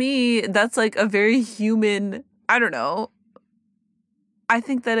to me, that's like a very human. I don't know. I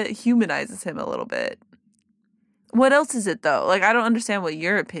think that it humanizes him a little bit. What else is it, though? Like, I don't understand what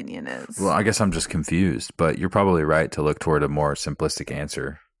your opinion is. Well, I guess I'm just confused, but you're probably right to look toward a more simplistic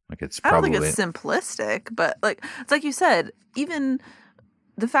answer. Like, it's probably... I don't think it's simplistic, but, like, it's like you said, even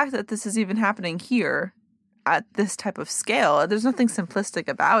the fact that this is even happening here at this type of scale, there's nothing simplistic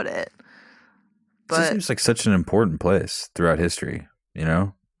about it. But it seems like such an important place throughout history, you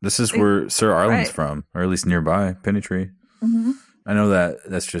know? This is where Sir Arlen's from, or at least nearby, Pennytree. Mm-hmm. I know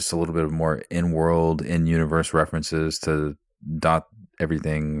that's just a little bit of more in-world, in-universe references to dot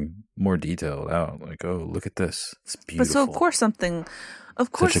everything more detailed out. Like, oh, look at this. It's beautiful. But so, of course something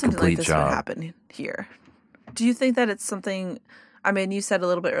like this would happen here. Do you think that it's something, I mean, you said a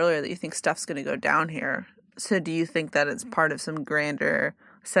little bit earlier that you think stuff's going to go down here. So do you think that it's part of some grander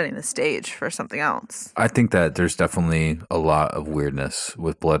setting the stage for something else? I think that there's definitely a lot of weirdness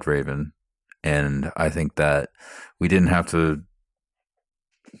with Bloodraven. And I think that we didn't have to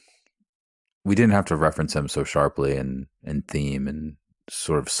we didn't have to reference him so sharply and theme and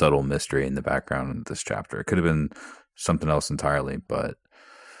sort of subtle mystery in the background of this chapter. It could have been something else entirely, but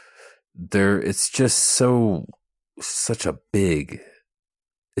it's just such a big,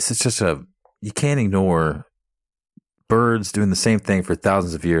 it's just you can't ignore birds doing the same thing for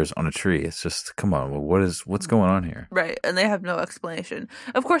thousands of years on a tree. It's just, come on, what's going on here? Right, and they have no explanation.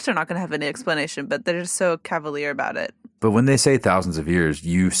 Of course they're not going to have any explanation, but they're just so cavalier about it. But when they say thousands of years,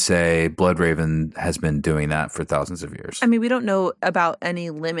 you say Bloodraven has been doing that for thousands of years. I mean, we don't know about any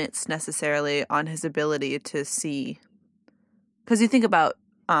limits necessarily on his ability to see. Because you think about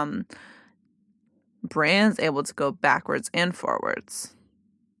Bran's able to go backwards and forwards.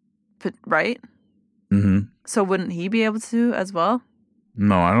 But, right? Mm-hmm. So wouldn't he be able to as well?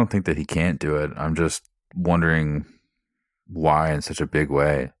 No, I don't think that he can't do it. I'm just wondering why in such a big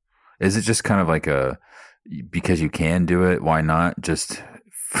way. Is it just kind of like because you can do it, why not just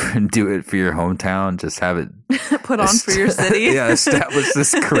do it for your hometown? Just have it put on for your city. Yeah, establish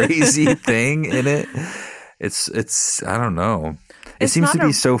this crazy thing in it. It's I don't know. It seems to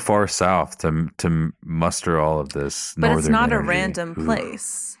be so far south to muster all of this. But it's not energy. A random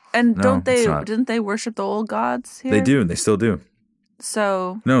place. And didn't they worship the old gods here? They do, and they still do.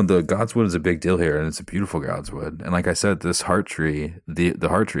 So no, the Godswood is a big deal here, and it's a beautiful Godswood. And like I said, this heart tree, the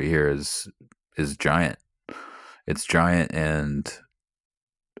heart tree here is giant. It's giant and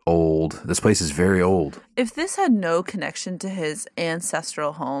old. This place is very old. If this had no connection to his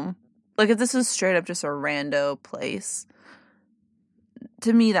ancestral home, like if this was straight up just a rando place,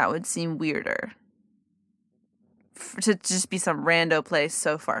 to me that would seem weirder. To just be some rando place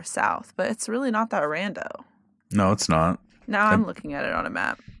so far south, but it's really not that rando. No, it's not. Now I'm looking at it on a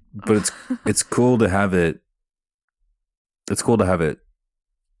map. But it's cool to have it. It's cool to have it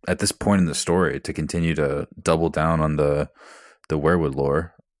at this point in the story to continue to double down on the werewood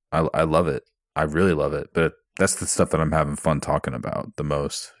lore. I love it. I really love it. But that's the stuff that I'm having fun talking about the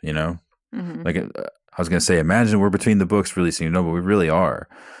most. You know, like I was gonna say, imagine we're between the books releasing. No, but we really are.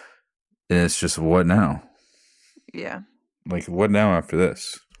 And it's just, what now? Yeah. Like, what now after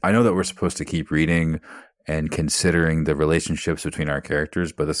this? I know that we're supposed to keep reading and considering the relationships between our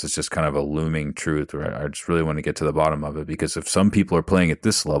characters, but this is just kind of a looming truth where I just really want to get to the bottom of it, because if some people are playing at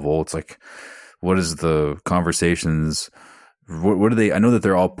this level, it's like, what is the conversations? What are they? I know that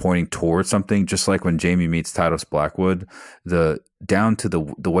they're all pointing towards something, just like when Jaime meets Tydos Blackwood, down to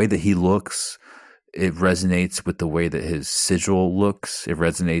the way that he looks. It resonates with the way that his sigil looks. It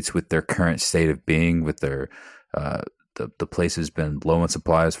resonates with their current state of being, with their the place has been low on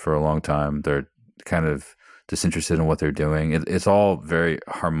supplies for a long time. They're kind of disinterested in what they're doing. It's all very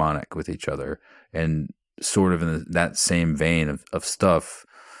harmonic with each other, and sort of in that same vein of stuff.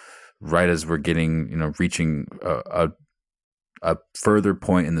 Right as we're getting, reaching a further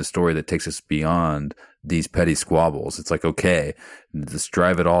point in the story that takes us beyond these petty squabbles. It's like, okay, let's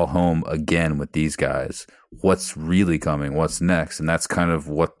drive it all home again with these guys. What's really coming? What's next? And that's kind of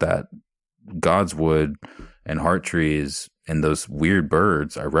what that Godswood and heart trees and those weird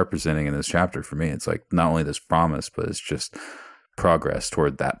birds are representing in this chapter for me. It's like not only this promise, but it's just progress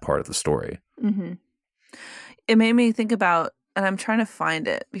toward that part of the story. Mm-hmm. It made me think about, and I'm trying to find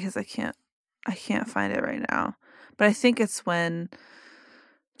it because I can't find it right now. But I think it's when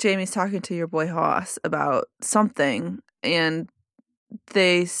Jamie's talking to your boy Hoss about something, and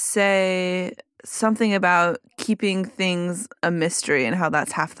they say something about keeping things a mystery and how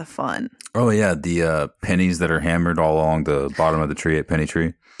that's half the fun. Oh, yeah. The pennies that are hammered all along the bottom of the tree at Penny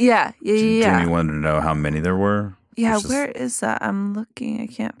Tree. Yeah. Jamie wanted to know how many there were. Yeah, where is that? I'm looking. I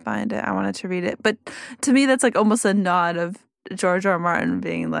can't find it. I wanted to read it. But to me, that's like almost a nod of George R. R. Martin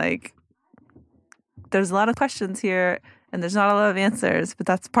being like, there's a lot of questions here and there's not a lot of answers, but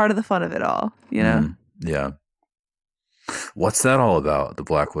that's part of the fun of it all, you know? Yeah. What's that all about, the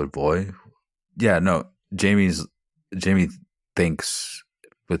Blackwood boy? Yeah, no, Jamie thinks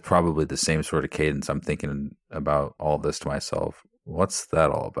with probably the same sort of cadence I'm thinking about all this to myself. What's that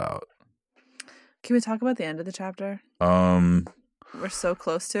all about? Can we talk about the end of the chapter? We're so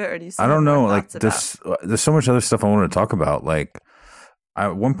close to it, or do you? I don't know. Like, there's so much other stuff I want to talk about. Like,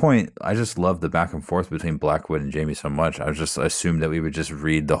 at one point, I just loved the back and forth between Blackwood and Jamie so much. I just assumed that we would just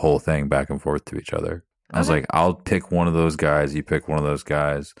read the whole thing back and forth to each other. I was like, I'll pick one of those guys. You pick one of those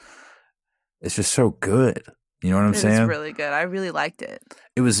guys. It's just so good. You know what I'm saying? It was really good. I really liked it.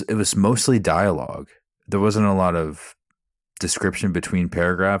 It was mostly dialogue. There wasn't a lot of description between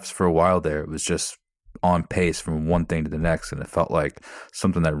paragraphs for a while there. It was just on pace from one thing to the next, and it felt like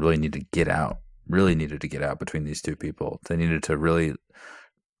something that really needed to get out between these two people. They needed to really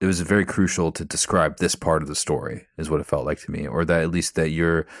it was very crucial to describe this part of the story, is what it felt like to me, or that at least that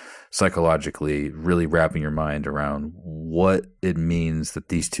you're psychologically really wrapping your mind around what it means that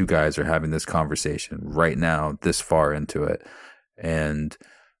these two guys are having this conversation right now, this far into it, and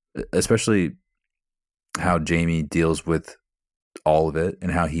especially how Jaime deals with all of it,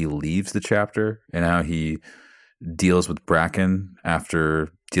 and how he leaves the chapter, and how he deals with Bracken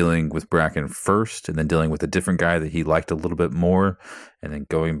after dealing with Bracken first, and then dealing with a different guy that he liked a little bit more, and then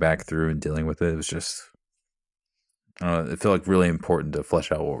going back through and dealing with it. It was just, I don't know, it felt like really important to flesh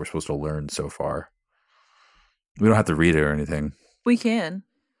out what we're supposed to learn so far. We don't have to read it or anything. We can,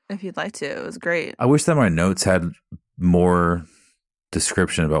 if you'd like to. It was great. I wish that my notes had more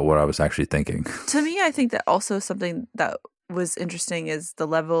description about what I was actually thinking. To me, I think that also something that was interesting is the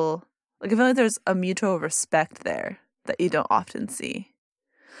level, like I feel like there's a mutual respect there that you don't often see.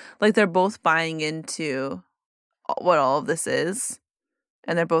 Like they're both buying into what all of this is,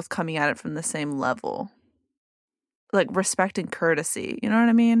 and they're both coming at it from the same level. Like respect and courtesy, you know what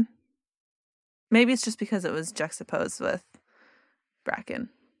I mean? Maybe it's just because it was juxtaposed with Bracken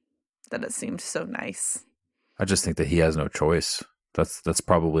that it seemed so nice. I just think that he has no choice. That's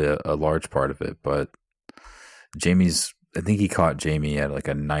probably a large part of it, but I think he caught Jaime at like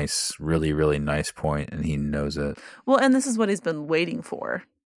a nice, really, really nice point, and he knows it. Well, and this is what he's been waiting for,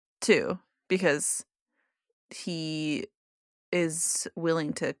 too, because he is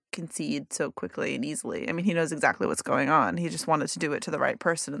willing to concede so quickly and easily. I mean, he knows exactly what's going on. He just wanted to do it to the right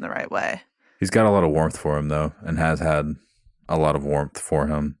person in the right way. He's got a lot of warmth for him, though, and has had a lot of warmth for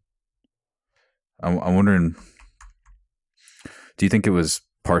him. I'm wondering, do you think it was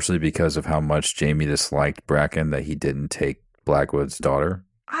partially because of how much Jaime disliked Bracken that he didn't take Blackwood's daughter?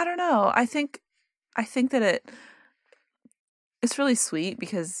 I don't know. I think that it's really sweet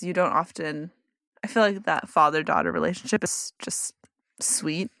because you don't often, I feel like that father-daughter relationship is just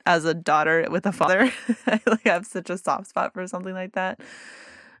sweet as a daughter with a father. I have such a soft spot for something like that.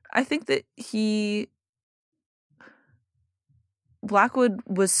 I think that Blackwood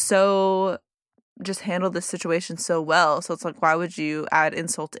was so, just handled this situation so well. So it's like, why would you add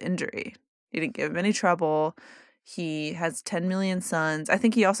insult to injury? You didn't give him any trouble. He has 10 million sons. I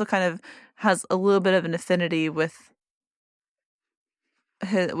think he also kind of has a little bit of an affinity with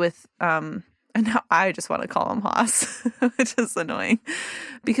and now I just want to call him Haas, which is annoying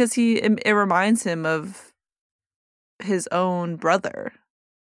because it reminds him of his own brother.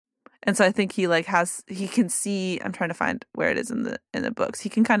 And so I think he can see, I'm trying to find where it is in the books. He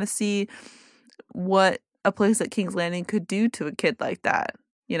can kind of see what a place like King's Landing could do to a kid like that,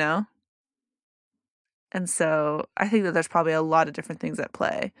 you know? And so I think that there's probably a lot of different things at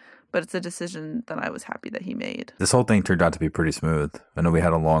play, but it's a decision that I was happy that he made. This whole thing turned out to be pretty smooth. I know we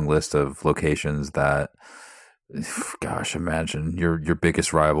had a long list of locations that, gosh, imagine your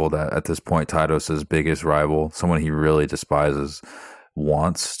biggest rival, that at this point, Tydos' biggest rival, someone he really despises,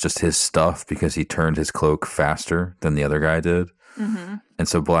 wants just his stuff because he turned his cloak faster than the other guy did. Mm-hmm. And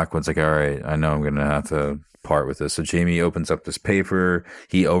so Blackwood's like, all right, I know I'm going to have to part with this. So Jaime opens up this paper.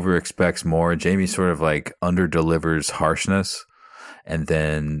 He over expects more. Jaime sort of like under delivers harshness and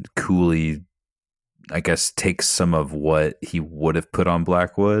then coolly, I guess, takes some of what he would have put on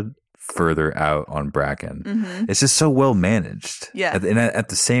Blackwood further out on Bracken. Mm-hmm. It's just so well managed. Yeah. And at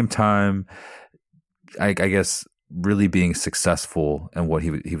the same time, I guess really being successful in what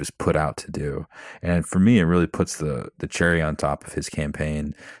he was put out to do. And for me, it really puts the cherry on top of his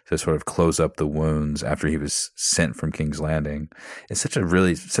campaign to sort of close up the wounds after he was sent from King's Landing. It's such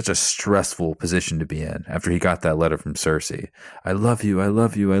a stressful position to be in after he got that letter from Cersei. I love you, I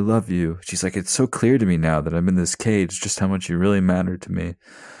love you, I love you. She's like, it's so clear to me now that I'm in this cage just how much you really matter to me.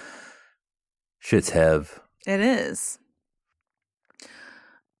 Shit's hev. It is.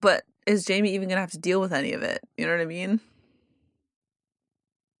 But is Jaime even going to have to deal with any of it? You know what I mean?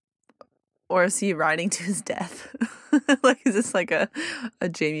 Or is he riding to his death? Like, is this like a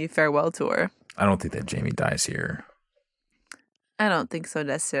Jaime farewell tour? I don't think that Jaime dies here. I don't think so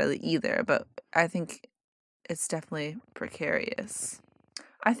necessarily either, but I think it's definitely precarious.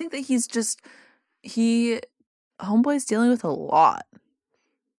 I think that Homeboy's dealing with a lot.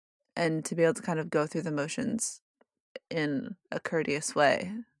 And to be able to kind of go through the motions in a courteous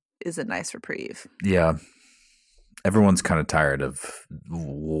way is a nice reprieve. Yeah. Everyone's kind of tired of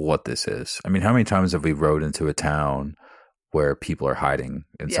what this is. I mean, how many times have we rode into a town where people are hiding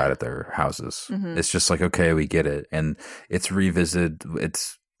inside of their houses? Mm-hmm. It's just like, okay, we get it. And it's a revisit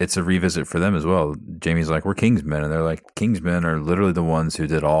for them as well. Jaime's like, we're Kingsmen. And they're like, Kingsmen are literally the ones who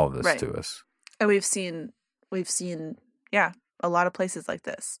did all of this to us. And we've seen, a lot of places like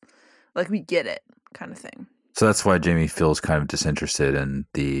this. Like, we get it kind of thing. So that's why Jamie feels kind of disinterested in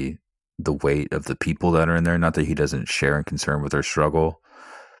the weight of the people that are in there. Not that he doesn't share in concern with their struggle,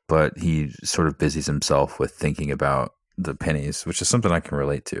 but he sort of busies himself with thinking about the pennies, which is something I can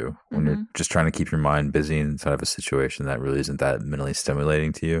relate to when you're just trying to keep your mind busy inside of a situation that really isn't that mentally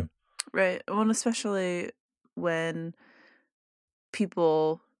stimulating to you. Right. Well, and especially when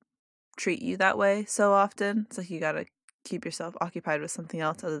people treat you that way so often. It's like you got to keep yourself occupied with something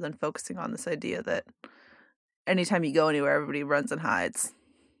else other than focusing on this idea that anytime you go anywhere, everybody runs and hides.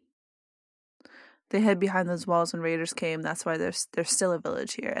 They hid behind those walls when raiders came. That's why there's still a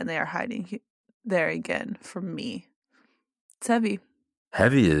village here, and they are hiding there again from me. It's heavy.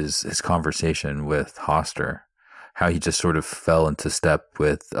 Heavy is his conversation with Hoster, how he just sort of fell into step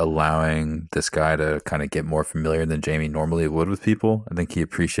with allowing this guy to kind of get more familiar than Jamie normally would with people. I think he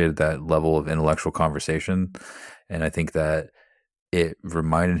appreciated that level of intellectual conversation, and I think that it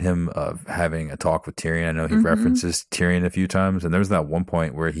reminded him of having a talk with Tyrion. I know he references Tyrion a few times, and there was that one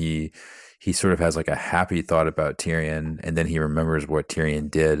point where he sort of has like a happy thought about Tyrion, and then he remembers what Tyrion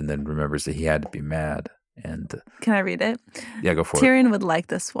did, and then remembers that he had to be mad. And can I read it? Yeah, go for it. Tyrion would like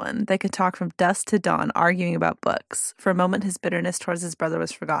this one. They could talk from dusk to dawn, arguing about books. For a moment, his bitterness towards his brother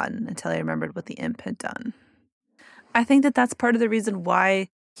was forgotten until he remembered what the imp had done. I think that that's part of the reason why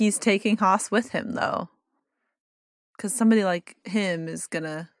he's taking Hoss with him, though. Because somebody like him is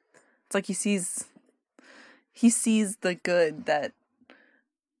gonna... It's like he sees the good that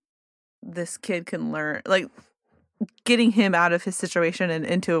this kid can learn. Like, getting him out of his situation and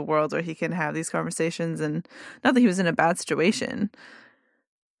into a world where he can have these conversations, and not that he was in a bad situation,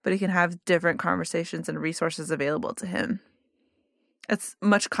 but he can have different conversations and resources available to him. It's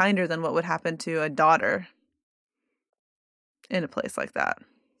much kinder than what would happen to a daughter in a place like that.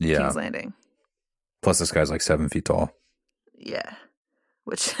 Yeah. King's Landing. Plus this guy's like 7 feet tall. Yeah.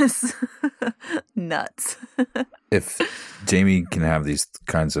 Which is nuts. If Jamie can have these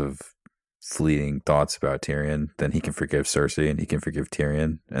kinds of fleeting thoughts about Tyrion, then he can forgive Cersei and he can forgive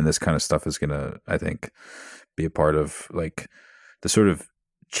Tyrion. And this kind of stuff is going to, I think, be a part of like the sort of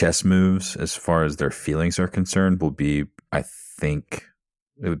chess moves as far as their feelings are concerned will be, I think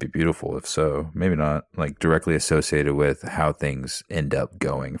it would be beautiful if so, maybe not like directly associated with how things end up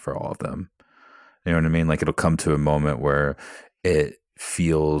going for all of them. You know what I mean? Like it'll come to a moment where it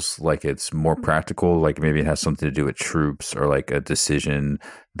feels like it's more practical, like maybe it has something to do with troops or like a decision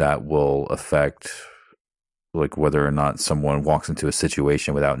that will affect like whether or not someone walks into a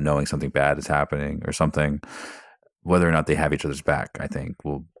situation without knowing something bad is happening or something, whether or not they have each other's back, I think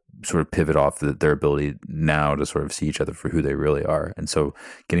will sort of pivot off their ability now to sort of see each other for who they really are. And so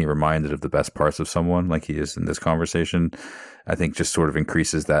getting reminded of the best parts of someone like he is in this conversation, I think just sort of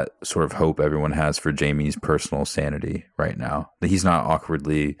increases that sort of hope everyone has for Jamie's personal sanity right now. That he's not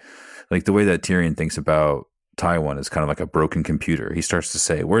awkwardly, like the way that Tyrion thinks about Tywin is kind of like a broken computer. He starts to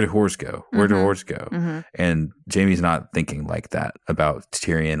say, where did whores go? Where did whores go? And Jamie's not thinking like that about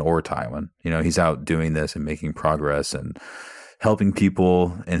Tyrion or Tywin. You know, he's out doing this and making progress and helping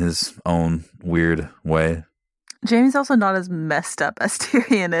people in his own weird way. Jamie's also not as messed up as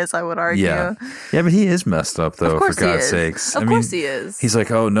Tyrion is, I would argue. Yeah, but he is messed up, though, for God's sakes. Of course he is. He's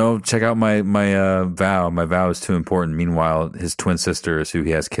like, oh, no, check out my vow. My vow is too important. Meanwhile, his twin sister is who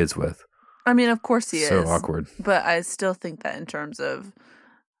he has kids with. I mean, of course he is. So awkward. But I still think that in terms of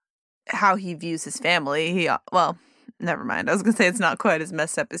how he views his family, well, never mind. I was going to say it's not quite as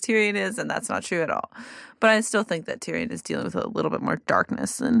messed up as Tyrion is, and that's not true at all. But I still think that Tyrion is dealing with a little bit more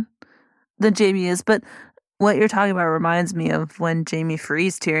darkness than Jamie is. But what you're talking about reminds me of when Jamie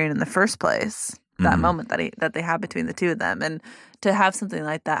frees Tyrion in the first place. That moment that they have between the two of them. And to have something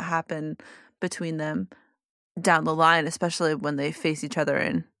like that happen between them down the line, especially when they face each other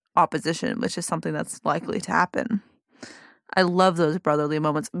in opposition, which is something that's likely to happen. I love those brotherly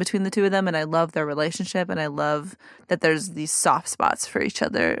moments between the two of them, and I love their relationship, and I love that there's these soft spots for each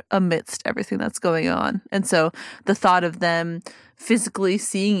other amidst everything that's going on. And so the thought of them physically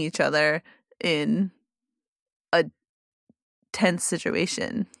seeing each other in a tense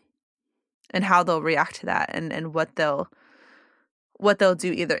situation and how they'll react to that and what they'll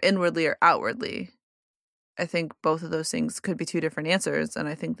do either inwardly or outwardly. I think both of those things could be two different answers, and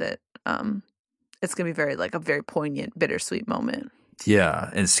I think that it's going to be a very poignant, bittersweet moment. Yeah,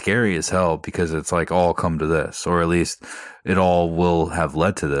 and scary as hell because it's like all come to this, or at least it all will have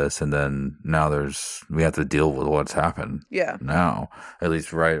led to this, and then now we have to deal with what's happened. Yeah. Now, at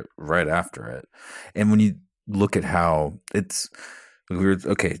least right after it. And when you look at how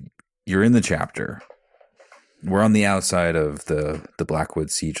you're in the chapter. We're on the outside of the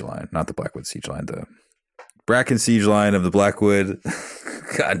Blackwood siege line, not the Blackwood siege line, the Bracken siege line of the Blackwood.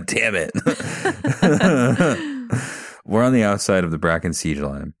 God damn it. We're on the outside of the Bracken siege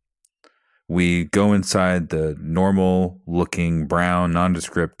line. We go inside the normal looking brown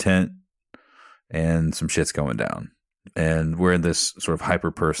nondescript tent, and some shit's going down. And we're in this sort of hyper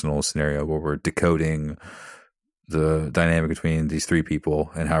personal scenario where we're decoding the dynamic between these three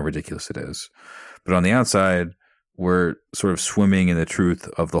people and how ridiculous it is. But on the outside, we're sort of swimming in the truth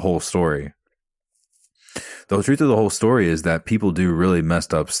of the whole story. The truth of the whole story is that people do really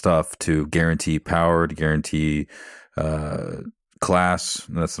messed up stuff to guarantee power, to guarantee class.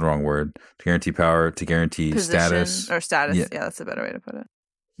 That's the wrong word. To guarantee power, to guarantee Position status. or status. Yeah, that's a better way to put it.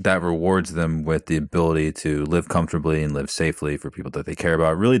 That rewards them with the ability to live comfortably and live safely for people that they care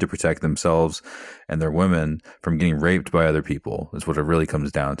about, really to protect themselves and their women from getting raped by other people is what it really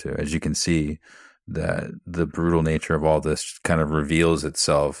comes down to. As you can see, that the brutal nature of all this kind of reveals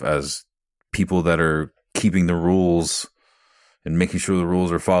itself as people that are keeping the rules and making sure the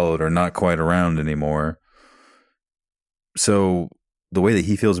rules are followed are not quite around anymore. So the way that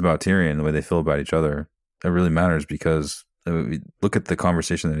he feels about Tyrion, the way they feel about each other, it really matters because look at the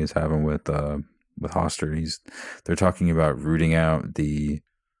conversation that he's having with Hoster. They're talking about rooting out the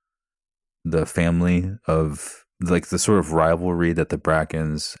family of like the sort of rivalry that the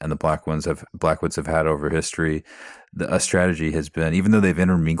Brackens and the Blackwoods have had over history. A strategy has been, even though they've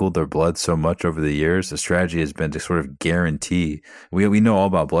intermingled their blood so much over the years, the strategy has been to sort of guarantee. We know all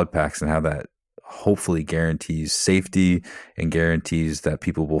about blood pacts and how that hopefully guarantees safety and guarantees that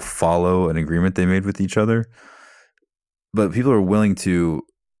people will follow an agreement they made with each other. But people are willing to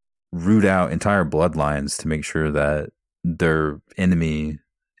root out entire bloodlines to make sure that their enemy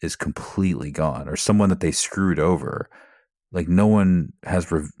is completely gone or someone that they screwed over. Like no one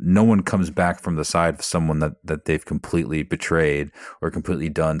comes back from the side of someone that they've completely betrayed or completely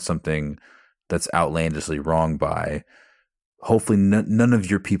done something that's outlandishly wrong by. Hopefully none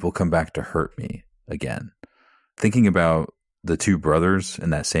of your people come back to hurt me again. Thinking about the two brothers in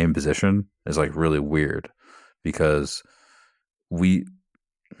that same position is like really weird because we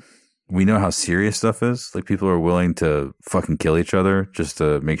know how serious stuff is. Like people are willing to fucking kill each other just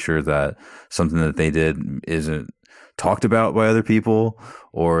to make sure that something that they did isn't talked about by other people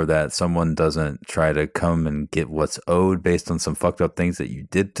or that someone doesn't try to come and get what's owed based on some fucked up things that you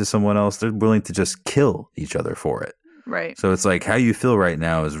did to someone else. They're willing to just kill each other for it. Right. So it's like how you feel right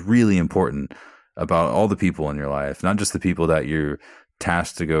now is really important about all the people in your life, not just the people that you're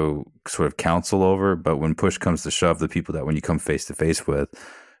tasked to go sort of counsel over, but when push comes to shove, the people that when you come face to face with,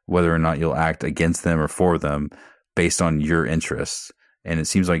 whether or not you'll act against them or for them based on your interests. And it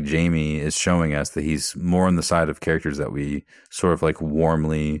seems like Jaime is showing us that he's more on the side of characters that we sort of like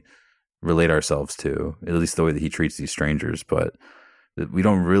warmly relate ourselves to, at least the way that he treats these strangers. But we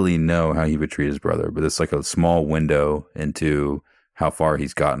don't really know how he would treat his brother, but it's like a small window into how far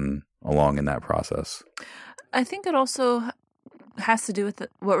he's gotten along in that process. I think it also has to do with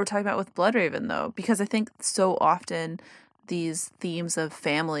what we're talking about with Bloodraven, though, because I think so often these themes of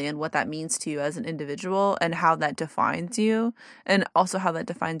family and what that means to you as an individual and how that defines you and also how that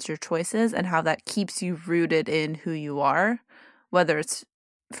defines your choices and how that keeps you rooted in who you are, whether it's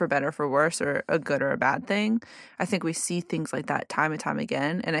for better or for worse or a good or a bad thing. I think we see things like that time and time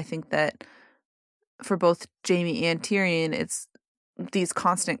again. And I think that for both Jaime and Tyrion, it's these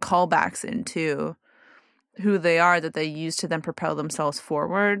constant callbacks into who they are that they use to then propel themselves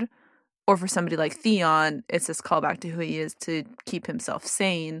forward. Or for somebody like Theon, it's this callback to who he is to keep himself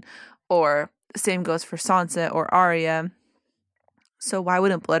sane. Or the same goes for Sansa or Arya. So why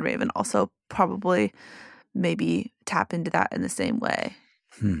wouldn't Bloodraven also probably maybe tap into that in the same way?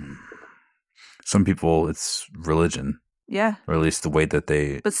 Some people, it's religion. Yeah. Or at least the way that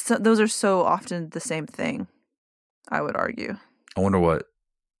they... But those are so often the same thing, I would argue. I wonder what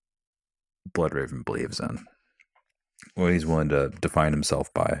Bloodraven believes in. What he's willing to define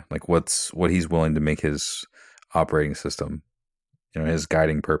himself by. Like what he's willing to make his operating system, his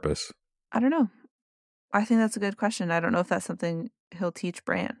guiding purpose. I don't know. I think that's a good question. I don't know if that's something he'll teach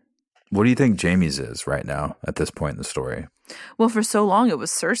Bran. What do you think Jaime's is right now at this point in the story? Well, for so long it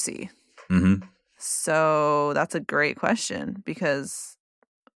was Cersei. Mm-hmm. So that's a great question because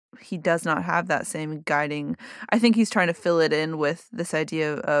he does not have that same guiding. I think he's trying to fill it in with this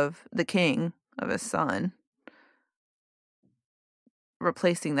idea of the king, of his son,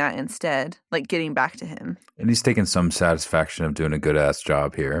 replacing that instead, like getting back to him. And he's taken some satisfaction of doing a good ass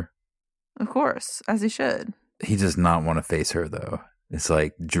job here. Of course, as he should. He does not want to face her though. It's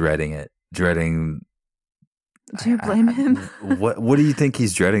like dreading it. Dreading. Do you blame him? What do you think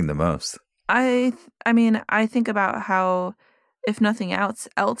he's dreading the most? I mean, I think about how, if nothing else,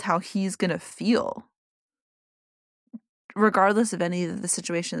 how he's gonna feel regardless of any of the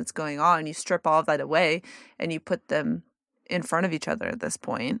situation that's going on, you strip all of that away and you put them in front of each other at this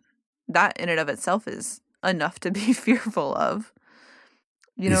point. That in and of itself is enough to be fearful of.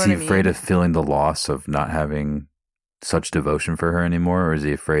 You know is what he I mean? afraid of feeling the loss of not having such devotion for her anymore, or is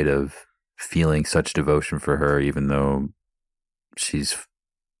he afraid of feeling such devotion for her even though she's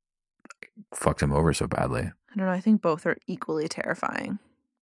fucked him over so badly? I don't know. I think both are equally terrifying.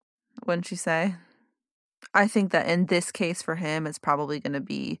 Wouldn't you say? I think that in this case for him, it's probably going to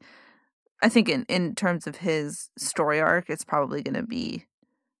be, I think in terms of his story arc, it's probably going to be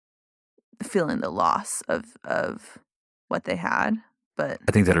feeling the loss of what they had. But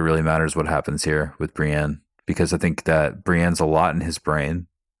I think that it really matters what happens here with Brienne, because I think that Brienne's a lot in his brain,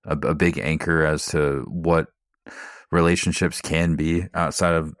 a big anchor as to what relationships can be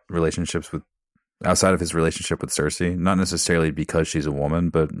outside of his relationship with Cersei. Not necessarily because she's a woman,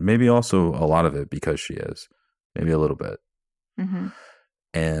 but maybe also a lot of it because she is. Maybe a little bit. mm-hmm.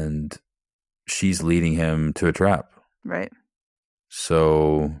 And she's leading him to a trap. Right.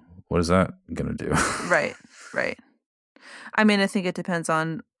 So what is that going to do? Right. I mean, I think it depends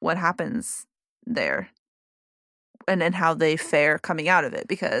on what happens there and how they fare coming out of it,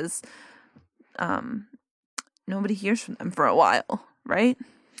 because nobody hears from them for a while, right?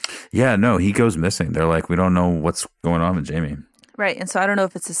 Yeah, no, he goes missing. They're like, we don't know what's going on with Jaime. Right. And so I don't know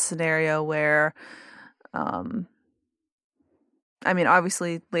if it's a scenario where, I mean,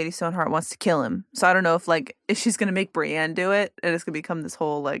 obviously Lady Stoneheart wants to kill him. So I don't know if she's going to make Brienne do it and it's going to become this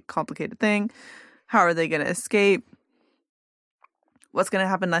whole complicated thing. How are they going to escape? What's going to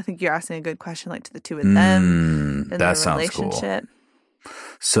happen? I think you're asking a good question, to the two of them and that their sounds relationship. Cool.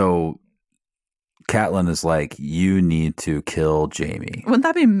 So Catelyn is like, you need to kill Jaime. Wouldn't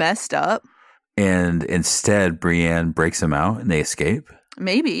that be messed up? And instead, Brienne breaks him out and they escape?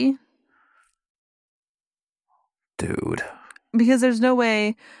 Maybe. Dude. Because there's no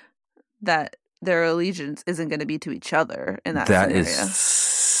way that their allegiance isn't going to be to each other in that scenario. That is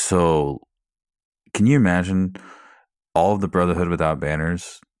so... Can you imagine all of the Brotherhood without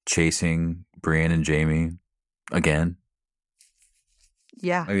banners chasing Brienne and Jaime again?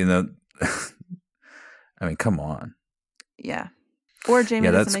 Yeah. I mean, come on. Yeah. Or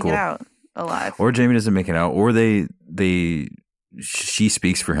Jaime doesn't make it out alive. Or Jaime doesn't make it out. Or she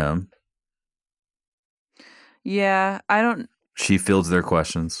speaks for him. Yeah, She fields their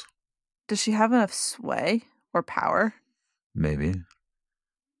questions. Does she have enough sway or power? Maybe.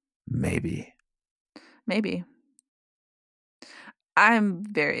 Maybe. I'm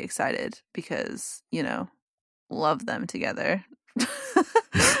very excited because, love them together.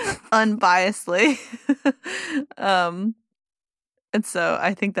 Unbiasedly. And so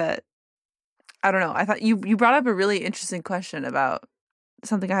I think that, I don't know, I thought you brought up a really interesting question about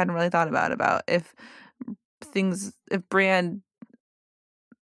something I hadn't really thought about if Brienne,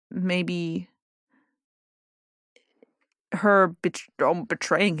 maybe her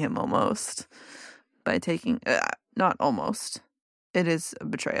betraying him almost by taking, not almost, it is a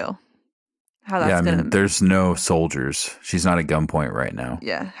betrayal. How that's gonna, there's no soldiers. She's not at gunpoint right now.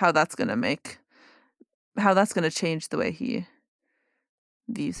 Yeah, how that's gonna change the way he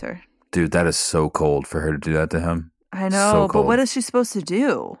views her. Dude, that is so cold for her to do that to him. I know, but what is she supposed to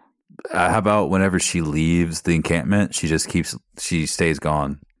do? How about whenever she leaves the encampment, she stays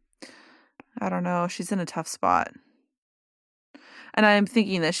gone? I don't know. She's in a tough spot. And I'm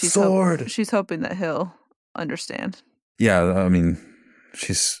thinking that she's hoping that he'll understand. Yeah, I mean,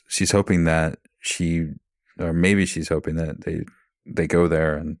 she's hoping that maybe she's hoping that they go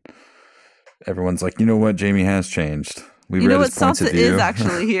there and everyone's like, you know what, Jaime has changed. We read his points of view. Sansa is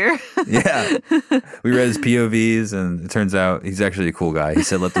actually here. Yeah. We read his POVs and it turns out he's actually a cool guy. He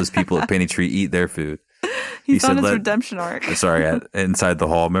said, let those people at Penny Tree eat their food. He's on his redemption arc. Sorry, inside the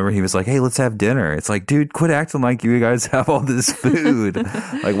hall. Remember, he was like, hey, let's have dinner. It's like, dude, quit acting like you guys have all this food.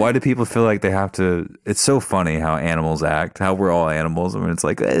 Like, why do people feel like they have to? It's so funny how animals act, how we're all animals. I mean, it's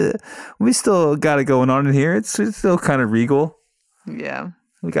like, we still got it going on in here. It's still kind of regal. Yeah.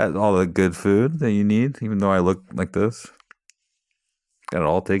 We got all the good food that you need, even though I look like this. Got it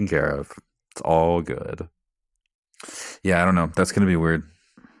all taken care of. It's all good. Yeah, I don't know. That's going to be weird.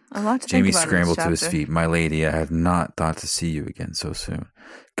 A lot to Jaime think about scrambled to his feet. My lady, I had not thought to see you again so soon.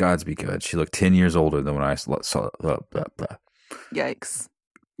 Gods be good. She looked 10 years older than when I saw. Blah, blah, blah. Yikes.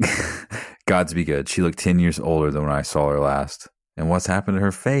 Gods be good. She looked 10 years older than when I saw her last. And what's happened to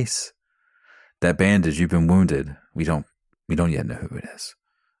her face? That bandage, you've been wounded. We don't yet know who it is.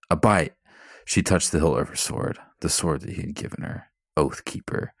 A bite. She touched the hilt of her sword, the sword that he had given her. Oath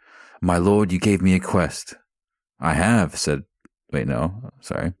keeper. My lord, you gave me a quest. I have, said... Wait, no.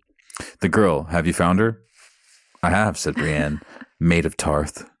 Sorry. The girl, have you found her? I have, said Brienne, maid of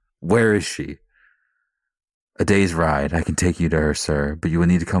Tarth. Where is she? A day's ride. I can take you to her, sir, but you will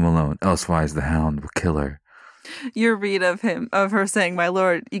need to come alone. Elsewise, the hound will kill her. Your read of her saying, "My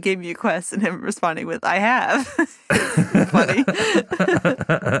lord, you gave me a quest," and him responding with, "I have." Funny.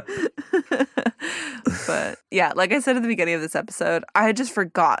 But yeah, like I said at the beginning of this episode, I had just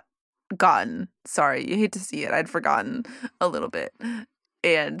forgotten. Sorry, you hate to see it. I'd forgotten a little bit.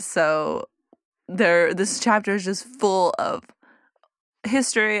 And so this chapter is just full of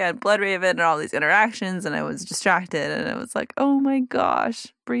history and Bloodraven and all these interactions, and I was distracted, and I was like, oh my gosh,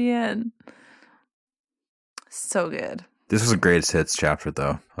 Brienne. So good. This was a greatest hits chapter,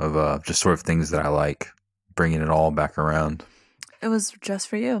 though, of just sort of things that I like, bringing it all back around. It was just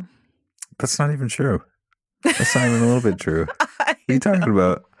for you. That's not even true. That's not even a little bit true. What are you talking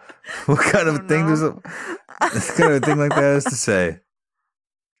about? What kind of thing does it? What kind of thing like that is to say?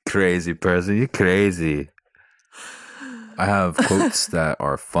 Crazy person, you're crazy. I have quotes that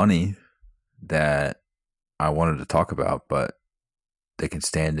are funny that I wanted to talk about, but they can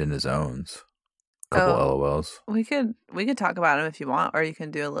stand in as owns. Couple LOLs. We could talk about them if you want, or you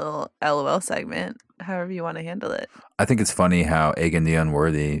can do a little LOL segment, however you want to handle it. I think it's funny how Aegon the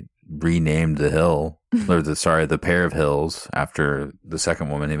Unworthy renamed the hill, or the pair of hills after the second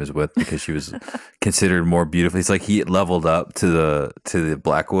woman he was with because she was considered more beautiful. It's like he leveled up to the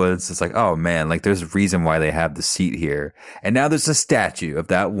Blackwoods. It's like, oh man, like there's a reason why they have the seat here, and now there's a statue of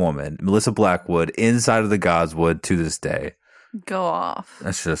that woman, Melissa Blackwood, inside of the Godswood to this day. Go off.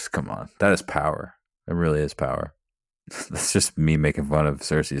 That's just, come on, that is power. It really is power. That's just me making fun of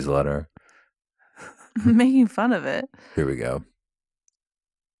Cersei's letter. Making fun of it. Here we go.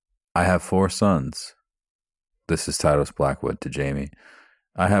 I have 4 sons. This is Tydos Blackwood to Jaime.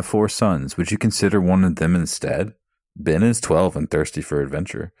 I have 4 sons. Would you consider one of them instead? Ben is 12 and thirsty for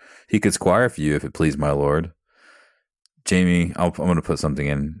adventure. He could squire for you if it please my lord. Jaime, I'm going to put something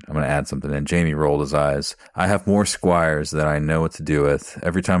in. I'm going to add something in. Jaime rolled his eyes. I have more squires that I know what to do with.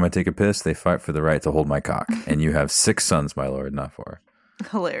 Every time I take a piss, they fight for the right to hold my cock. And you have 6 sons, my lord, not 4.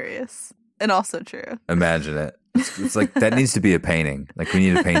 Hilarious. And also true. Imagine it. It's like that needs to be a painting. Like we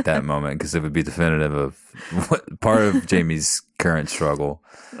need to paint that moment because it would be definitive of what part of Jaime's current struggle.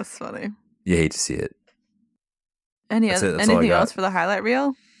 That's funny. You hate to see it. Anything else for the highlight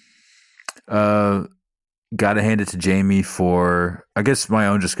reel? Got to hand it to Jaime for, I guess my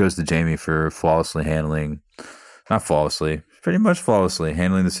own just goes to Jaime for not flawlessly, pretty much flawlessly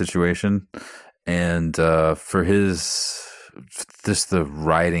handling the situation. And for just the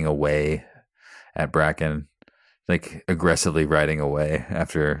riding away at Bracken, like aggressively riding away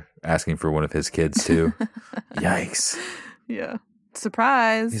after asking for one of his kids too. Yikes. Yeah.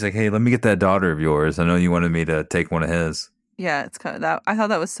 Surprise. He's like, hey, let me get that daughter of yours. I know you wanted me to take one of his. Yeah, it's kind of that. I thought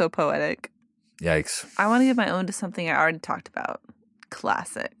that was so poetic. Yikes. I want to give my own to something I already talked about.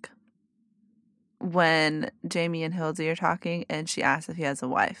 Classic. When Jaime and Hildy are talking and she asks if he has a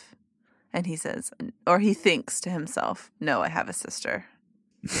wife. And he says, or he thinks to himself, no, I have a sister.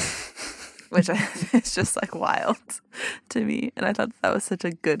 Which is just like wild to me. And I thought that was such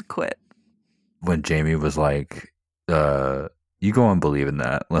a good quip. When Jaime was like, you go and believe in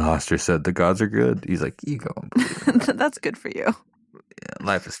that. When Hoster said the gods are good, he's like, you go and believe in that. That's good for you. Yeah,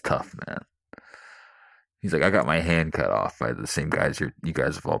 life is tough, man. He's like, I got my hand cut off by the same guys you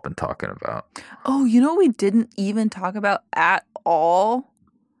guys have all been talking about. Oh, you know what we didn't even talk about at all?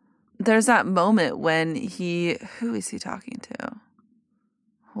 There's that moment when who is he talking to?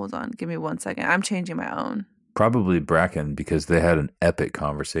 Hold on, give me 1 second. I'm changing my own. Probably Bracken, because they had an epic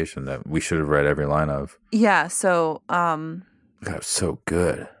conversation that we should have read every line of. Yeah, so God, it was so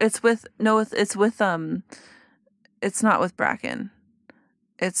good. it's not with Bracken.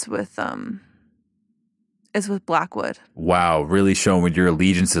 It's with Blackwood. Wow, really showing where your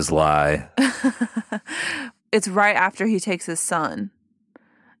allegiances lie. It's right after he takes his son.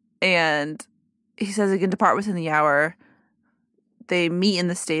 And he says he can depart within the hour. They meet in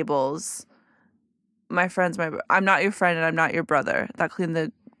the stables. My friend's I'm not your friend and I'm not your brother. That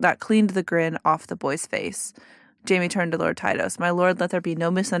cleaned the grin off the boy's face. Jaime turned to Lord Tydos. My lord, let there be no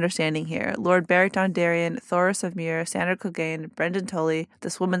misunderstanding here. Lord Beric Dondarrion, Thoros of Myr, Sandor Clegane, Brendan Tully,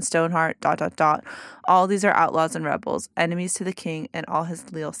 this woman Stoneheart, ... All these are outlaws and rebels, enemies to the king and all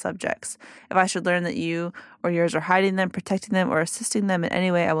his loyal subjects. If I should learn that you or yours are hiding them, protecting them, or assisting them in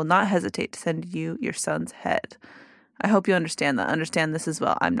any way, I will not hesitate to send you your son's head. I hope you understand that. Understand this as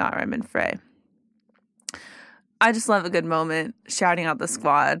well. I'm not Raymond Frey. I just love a good moment shouting out the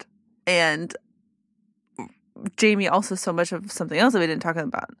squad, and Jaime also so much of something else that we didn't talk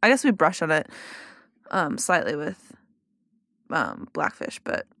about. I guess we brushed on it slightly with Blackfish,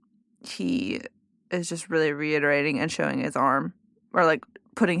 but he is just really reiterating and showing his arm, or like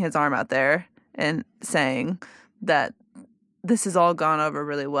putting his arm out there and saying that this has all gone over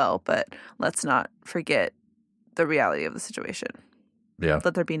really well, but let's not forget the reality of the situation. Yeah.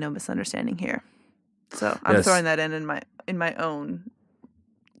 Let there be no misunderstanding here. So I'm throwing that in my own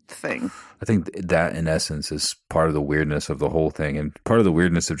thing. I think that in essence is part of the weirdness of the whole thing, and part of the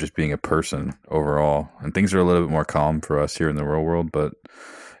weirdness of just being a person overall. And things are a little bit more calm for us here in the real world, but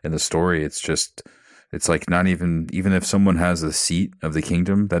in the story, it's like not even if someone has the seat of the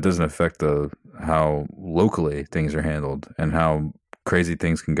kingdom, that doesn't affect how locally things are handled and how crazy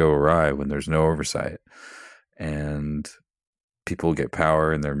things can go awry when there's no oversight. And people get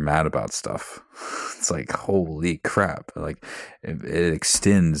power and they're mad about stuff. It's like, holy crap. Like it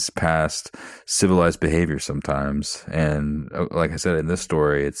extends past civilized behavior sometimes. And like I said, in this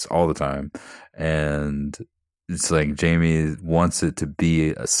story, it's all the time. And it's like Jaime wants it to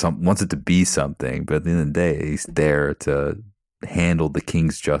be something, but at the end of the day, he's there to handle the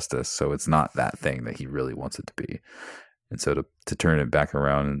king's justice. So it's not that thing that he really wants it to be. And so to turn it back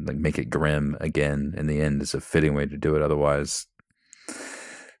around and like make it grim again in the end is a fitting way to do it. Otherwise,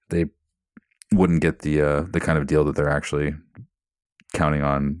 they wouldn't get the kind of deal that they're actually counting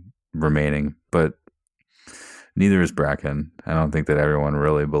on remaining. But neither is Bracken. I don't think that everyone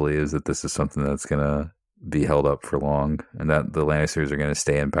really believes that this is something that's going to be held up for long and that the Lannisters are going to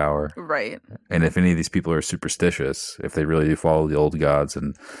stay in power. Right. And if any of these people are superstitious, if they really do follow the old gods,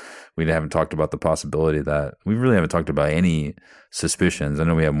 and we haven't talked about the possibility that we really haven't talked about any suspicions. I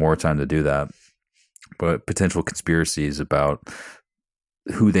know we have more time to do that, but potential conspiracies about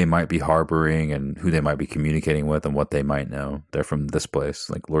who they might be harboring and who they might be communicating with and what they might know. They're from this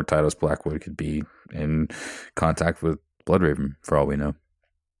place. Like Lord Tydos Blackwood could be in contact with Bloodraven for all we know.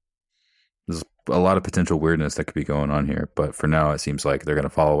 There's a lot of potential weirdness that could be going on here, but for now it seems like they're going to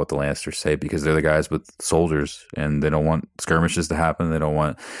follow what the Lannisters say because they're the guys with soldiers and they don't want skirmishes to happen. They don't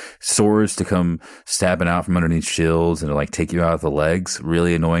want swords to come stabbing out from underneath shields and to like take you out of the legs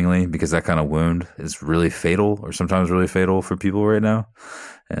really annoyingly, because that kind of wound is really fatal or sometimes really fatal for people right now.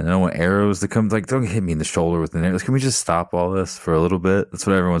 And I don't want arrows to come, like, don't hit me in the shoulder with an arrow. Can we just stop all this for a little bit? That's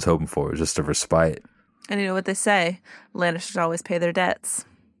what everyone's hoping for, just a respite. And you know what they say? Lannisters always pay their debts.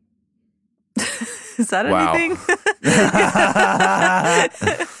 Is that anything?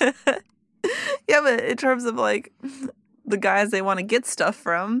 Yeah, but in terms of like the guys they want to get stuff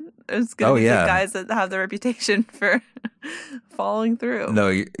from, it's going to be the guys that have the reputation for following through. No,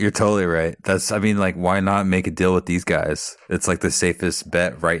 you're totally right. Like, why not make a deal with these guys? It's like the safest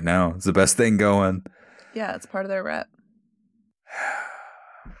bet right now. It's the best thing going. Yeah, it's part of their rep.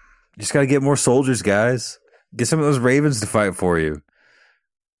 You just got to get more soldiers, guys. Get some of those ravens to fight for you.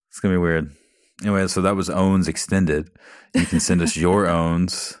 It's going to be weird. Anyway, so that was Owns Extended. You can send us your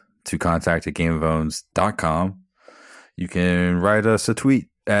owns to contact@gameofowns.com. You can write us a tweet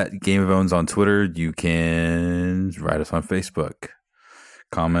at Game of Owns on Twitter. You can write us on Facebook.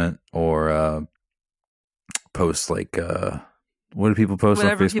 Comment or post like, what do people post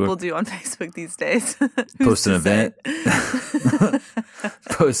Whatever on Facebook? Whatever people do on Facebook these days. Post an event.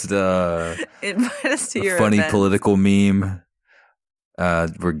 Post invite us to your funny event. Political meme.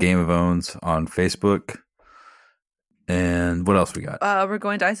 We're Game of Owns on Facebook. And what else we got? We're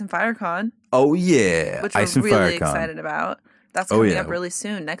going to Ice and Fire Con. Oh, yeah. Which Ice we're and Fire really Con. excited about. That's coming up really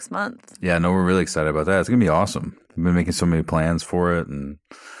soon, next month. Yeah, no, we're really excited about that. It's going to be awesome. We've been making so many plans for it, and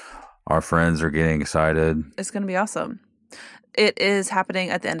our friends are getting excited. It's going to be awesome. It is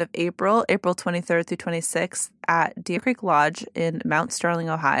happening at the end of April 23rd through 26th at Deer Creek Lodge in Mount Sterling,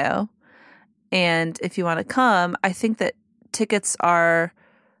 Ohio. And if you want to come, I think that tickets are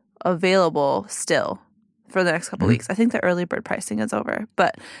available still for the next couple weeks. I think the early bird pricing is over.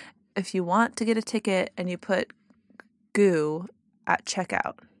 But if you want to get a ticket and you put GOO at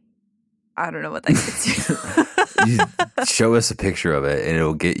checkout, I don't know what that gets you. You show us a picture of it and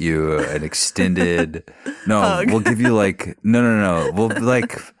it'll get you an extended Hug. We'll give you like no we'll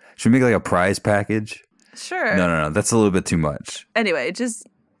like, should we make like a prize package? Sure. No, that's a little bit too much. Anyway, just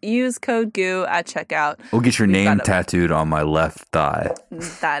use code GOO at checkout. We'll get your name tattooed on my left thigh.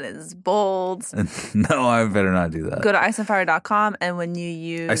 That is bold. No, I better not do that. Go to iceandfire.com, and when you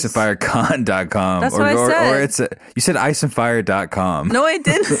use iceandfirecon.com. That's what I said. Or you said iceandfire.com. No, I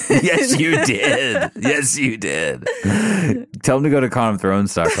didn't. Yes, you did. Yes, you did. Tell them to go to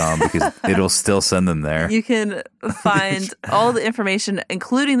conofthrones.com because it'll still send them there. You can find all the information,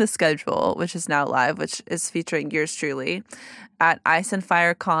 including the schedule, which is now live, which is featuring yours truly, at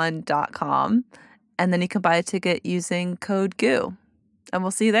iceandfirecon.com. And then you can buy a ticket using code GOO. And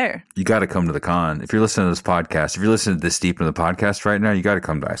we'll see you there. You got to come to the con. If you're listening to this podcast, if you're listening to this deep into the podcast right now, you got to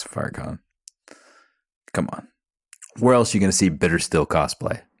come to Ice and Fire Con. Come on. Where else are you going to see Bitter Still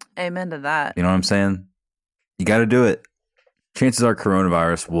cosplay? Amen to that. You know what I'm saying? You got to do it. Chances are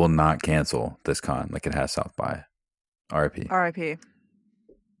coronavirus will not cancel this con like it has South by. RIP. RIP.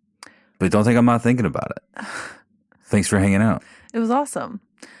 But don't think I'm not thinking about it. Thanks for hanging out. It was awesome.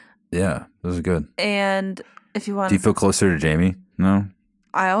 Yeah, it was good. And if you want... Do you feel closer to Jamie? No?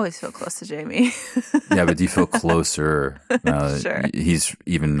 I always feel close to Jamie. Yeah, but do you feel closer now that Sure. he's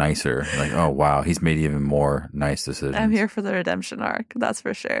even nicer? Like, oh, wow, he's made even more nice decisions. I'm here for the redemption arc. That's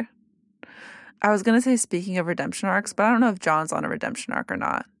for sure. I was going to say, speaking of redemption arcs, but I don't know if John's on a redemption arc or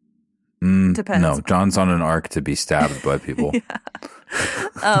not. Depends. No, John's on an arc to be stabbed by people.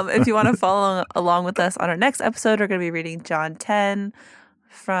 If you want to follow along with us on our next episode, we're going to be reading John 10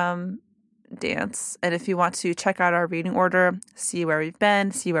 from Dance. And if you want to check out our reading order, see where we've been,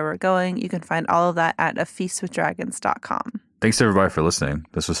 see where we're going, you can find all of that at afeastwithdragons.com. Thanks everybody for listening.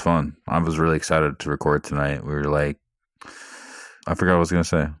 This was fun. I was really excited to record tonight. We were like, I forgot what I was going to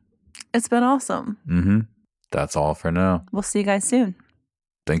say. It's been awesome. That's all for now. We'll see you guys soon.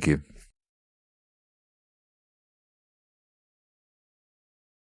 Thank you.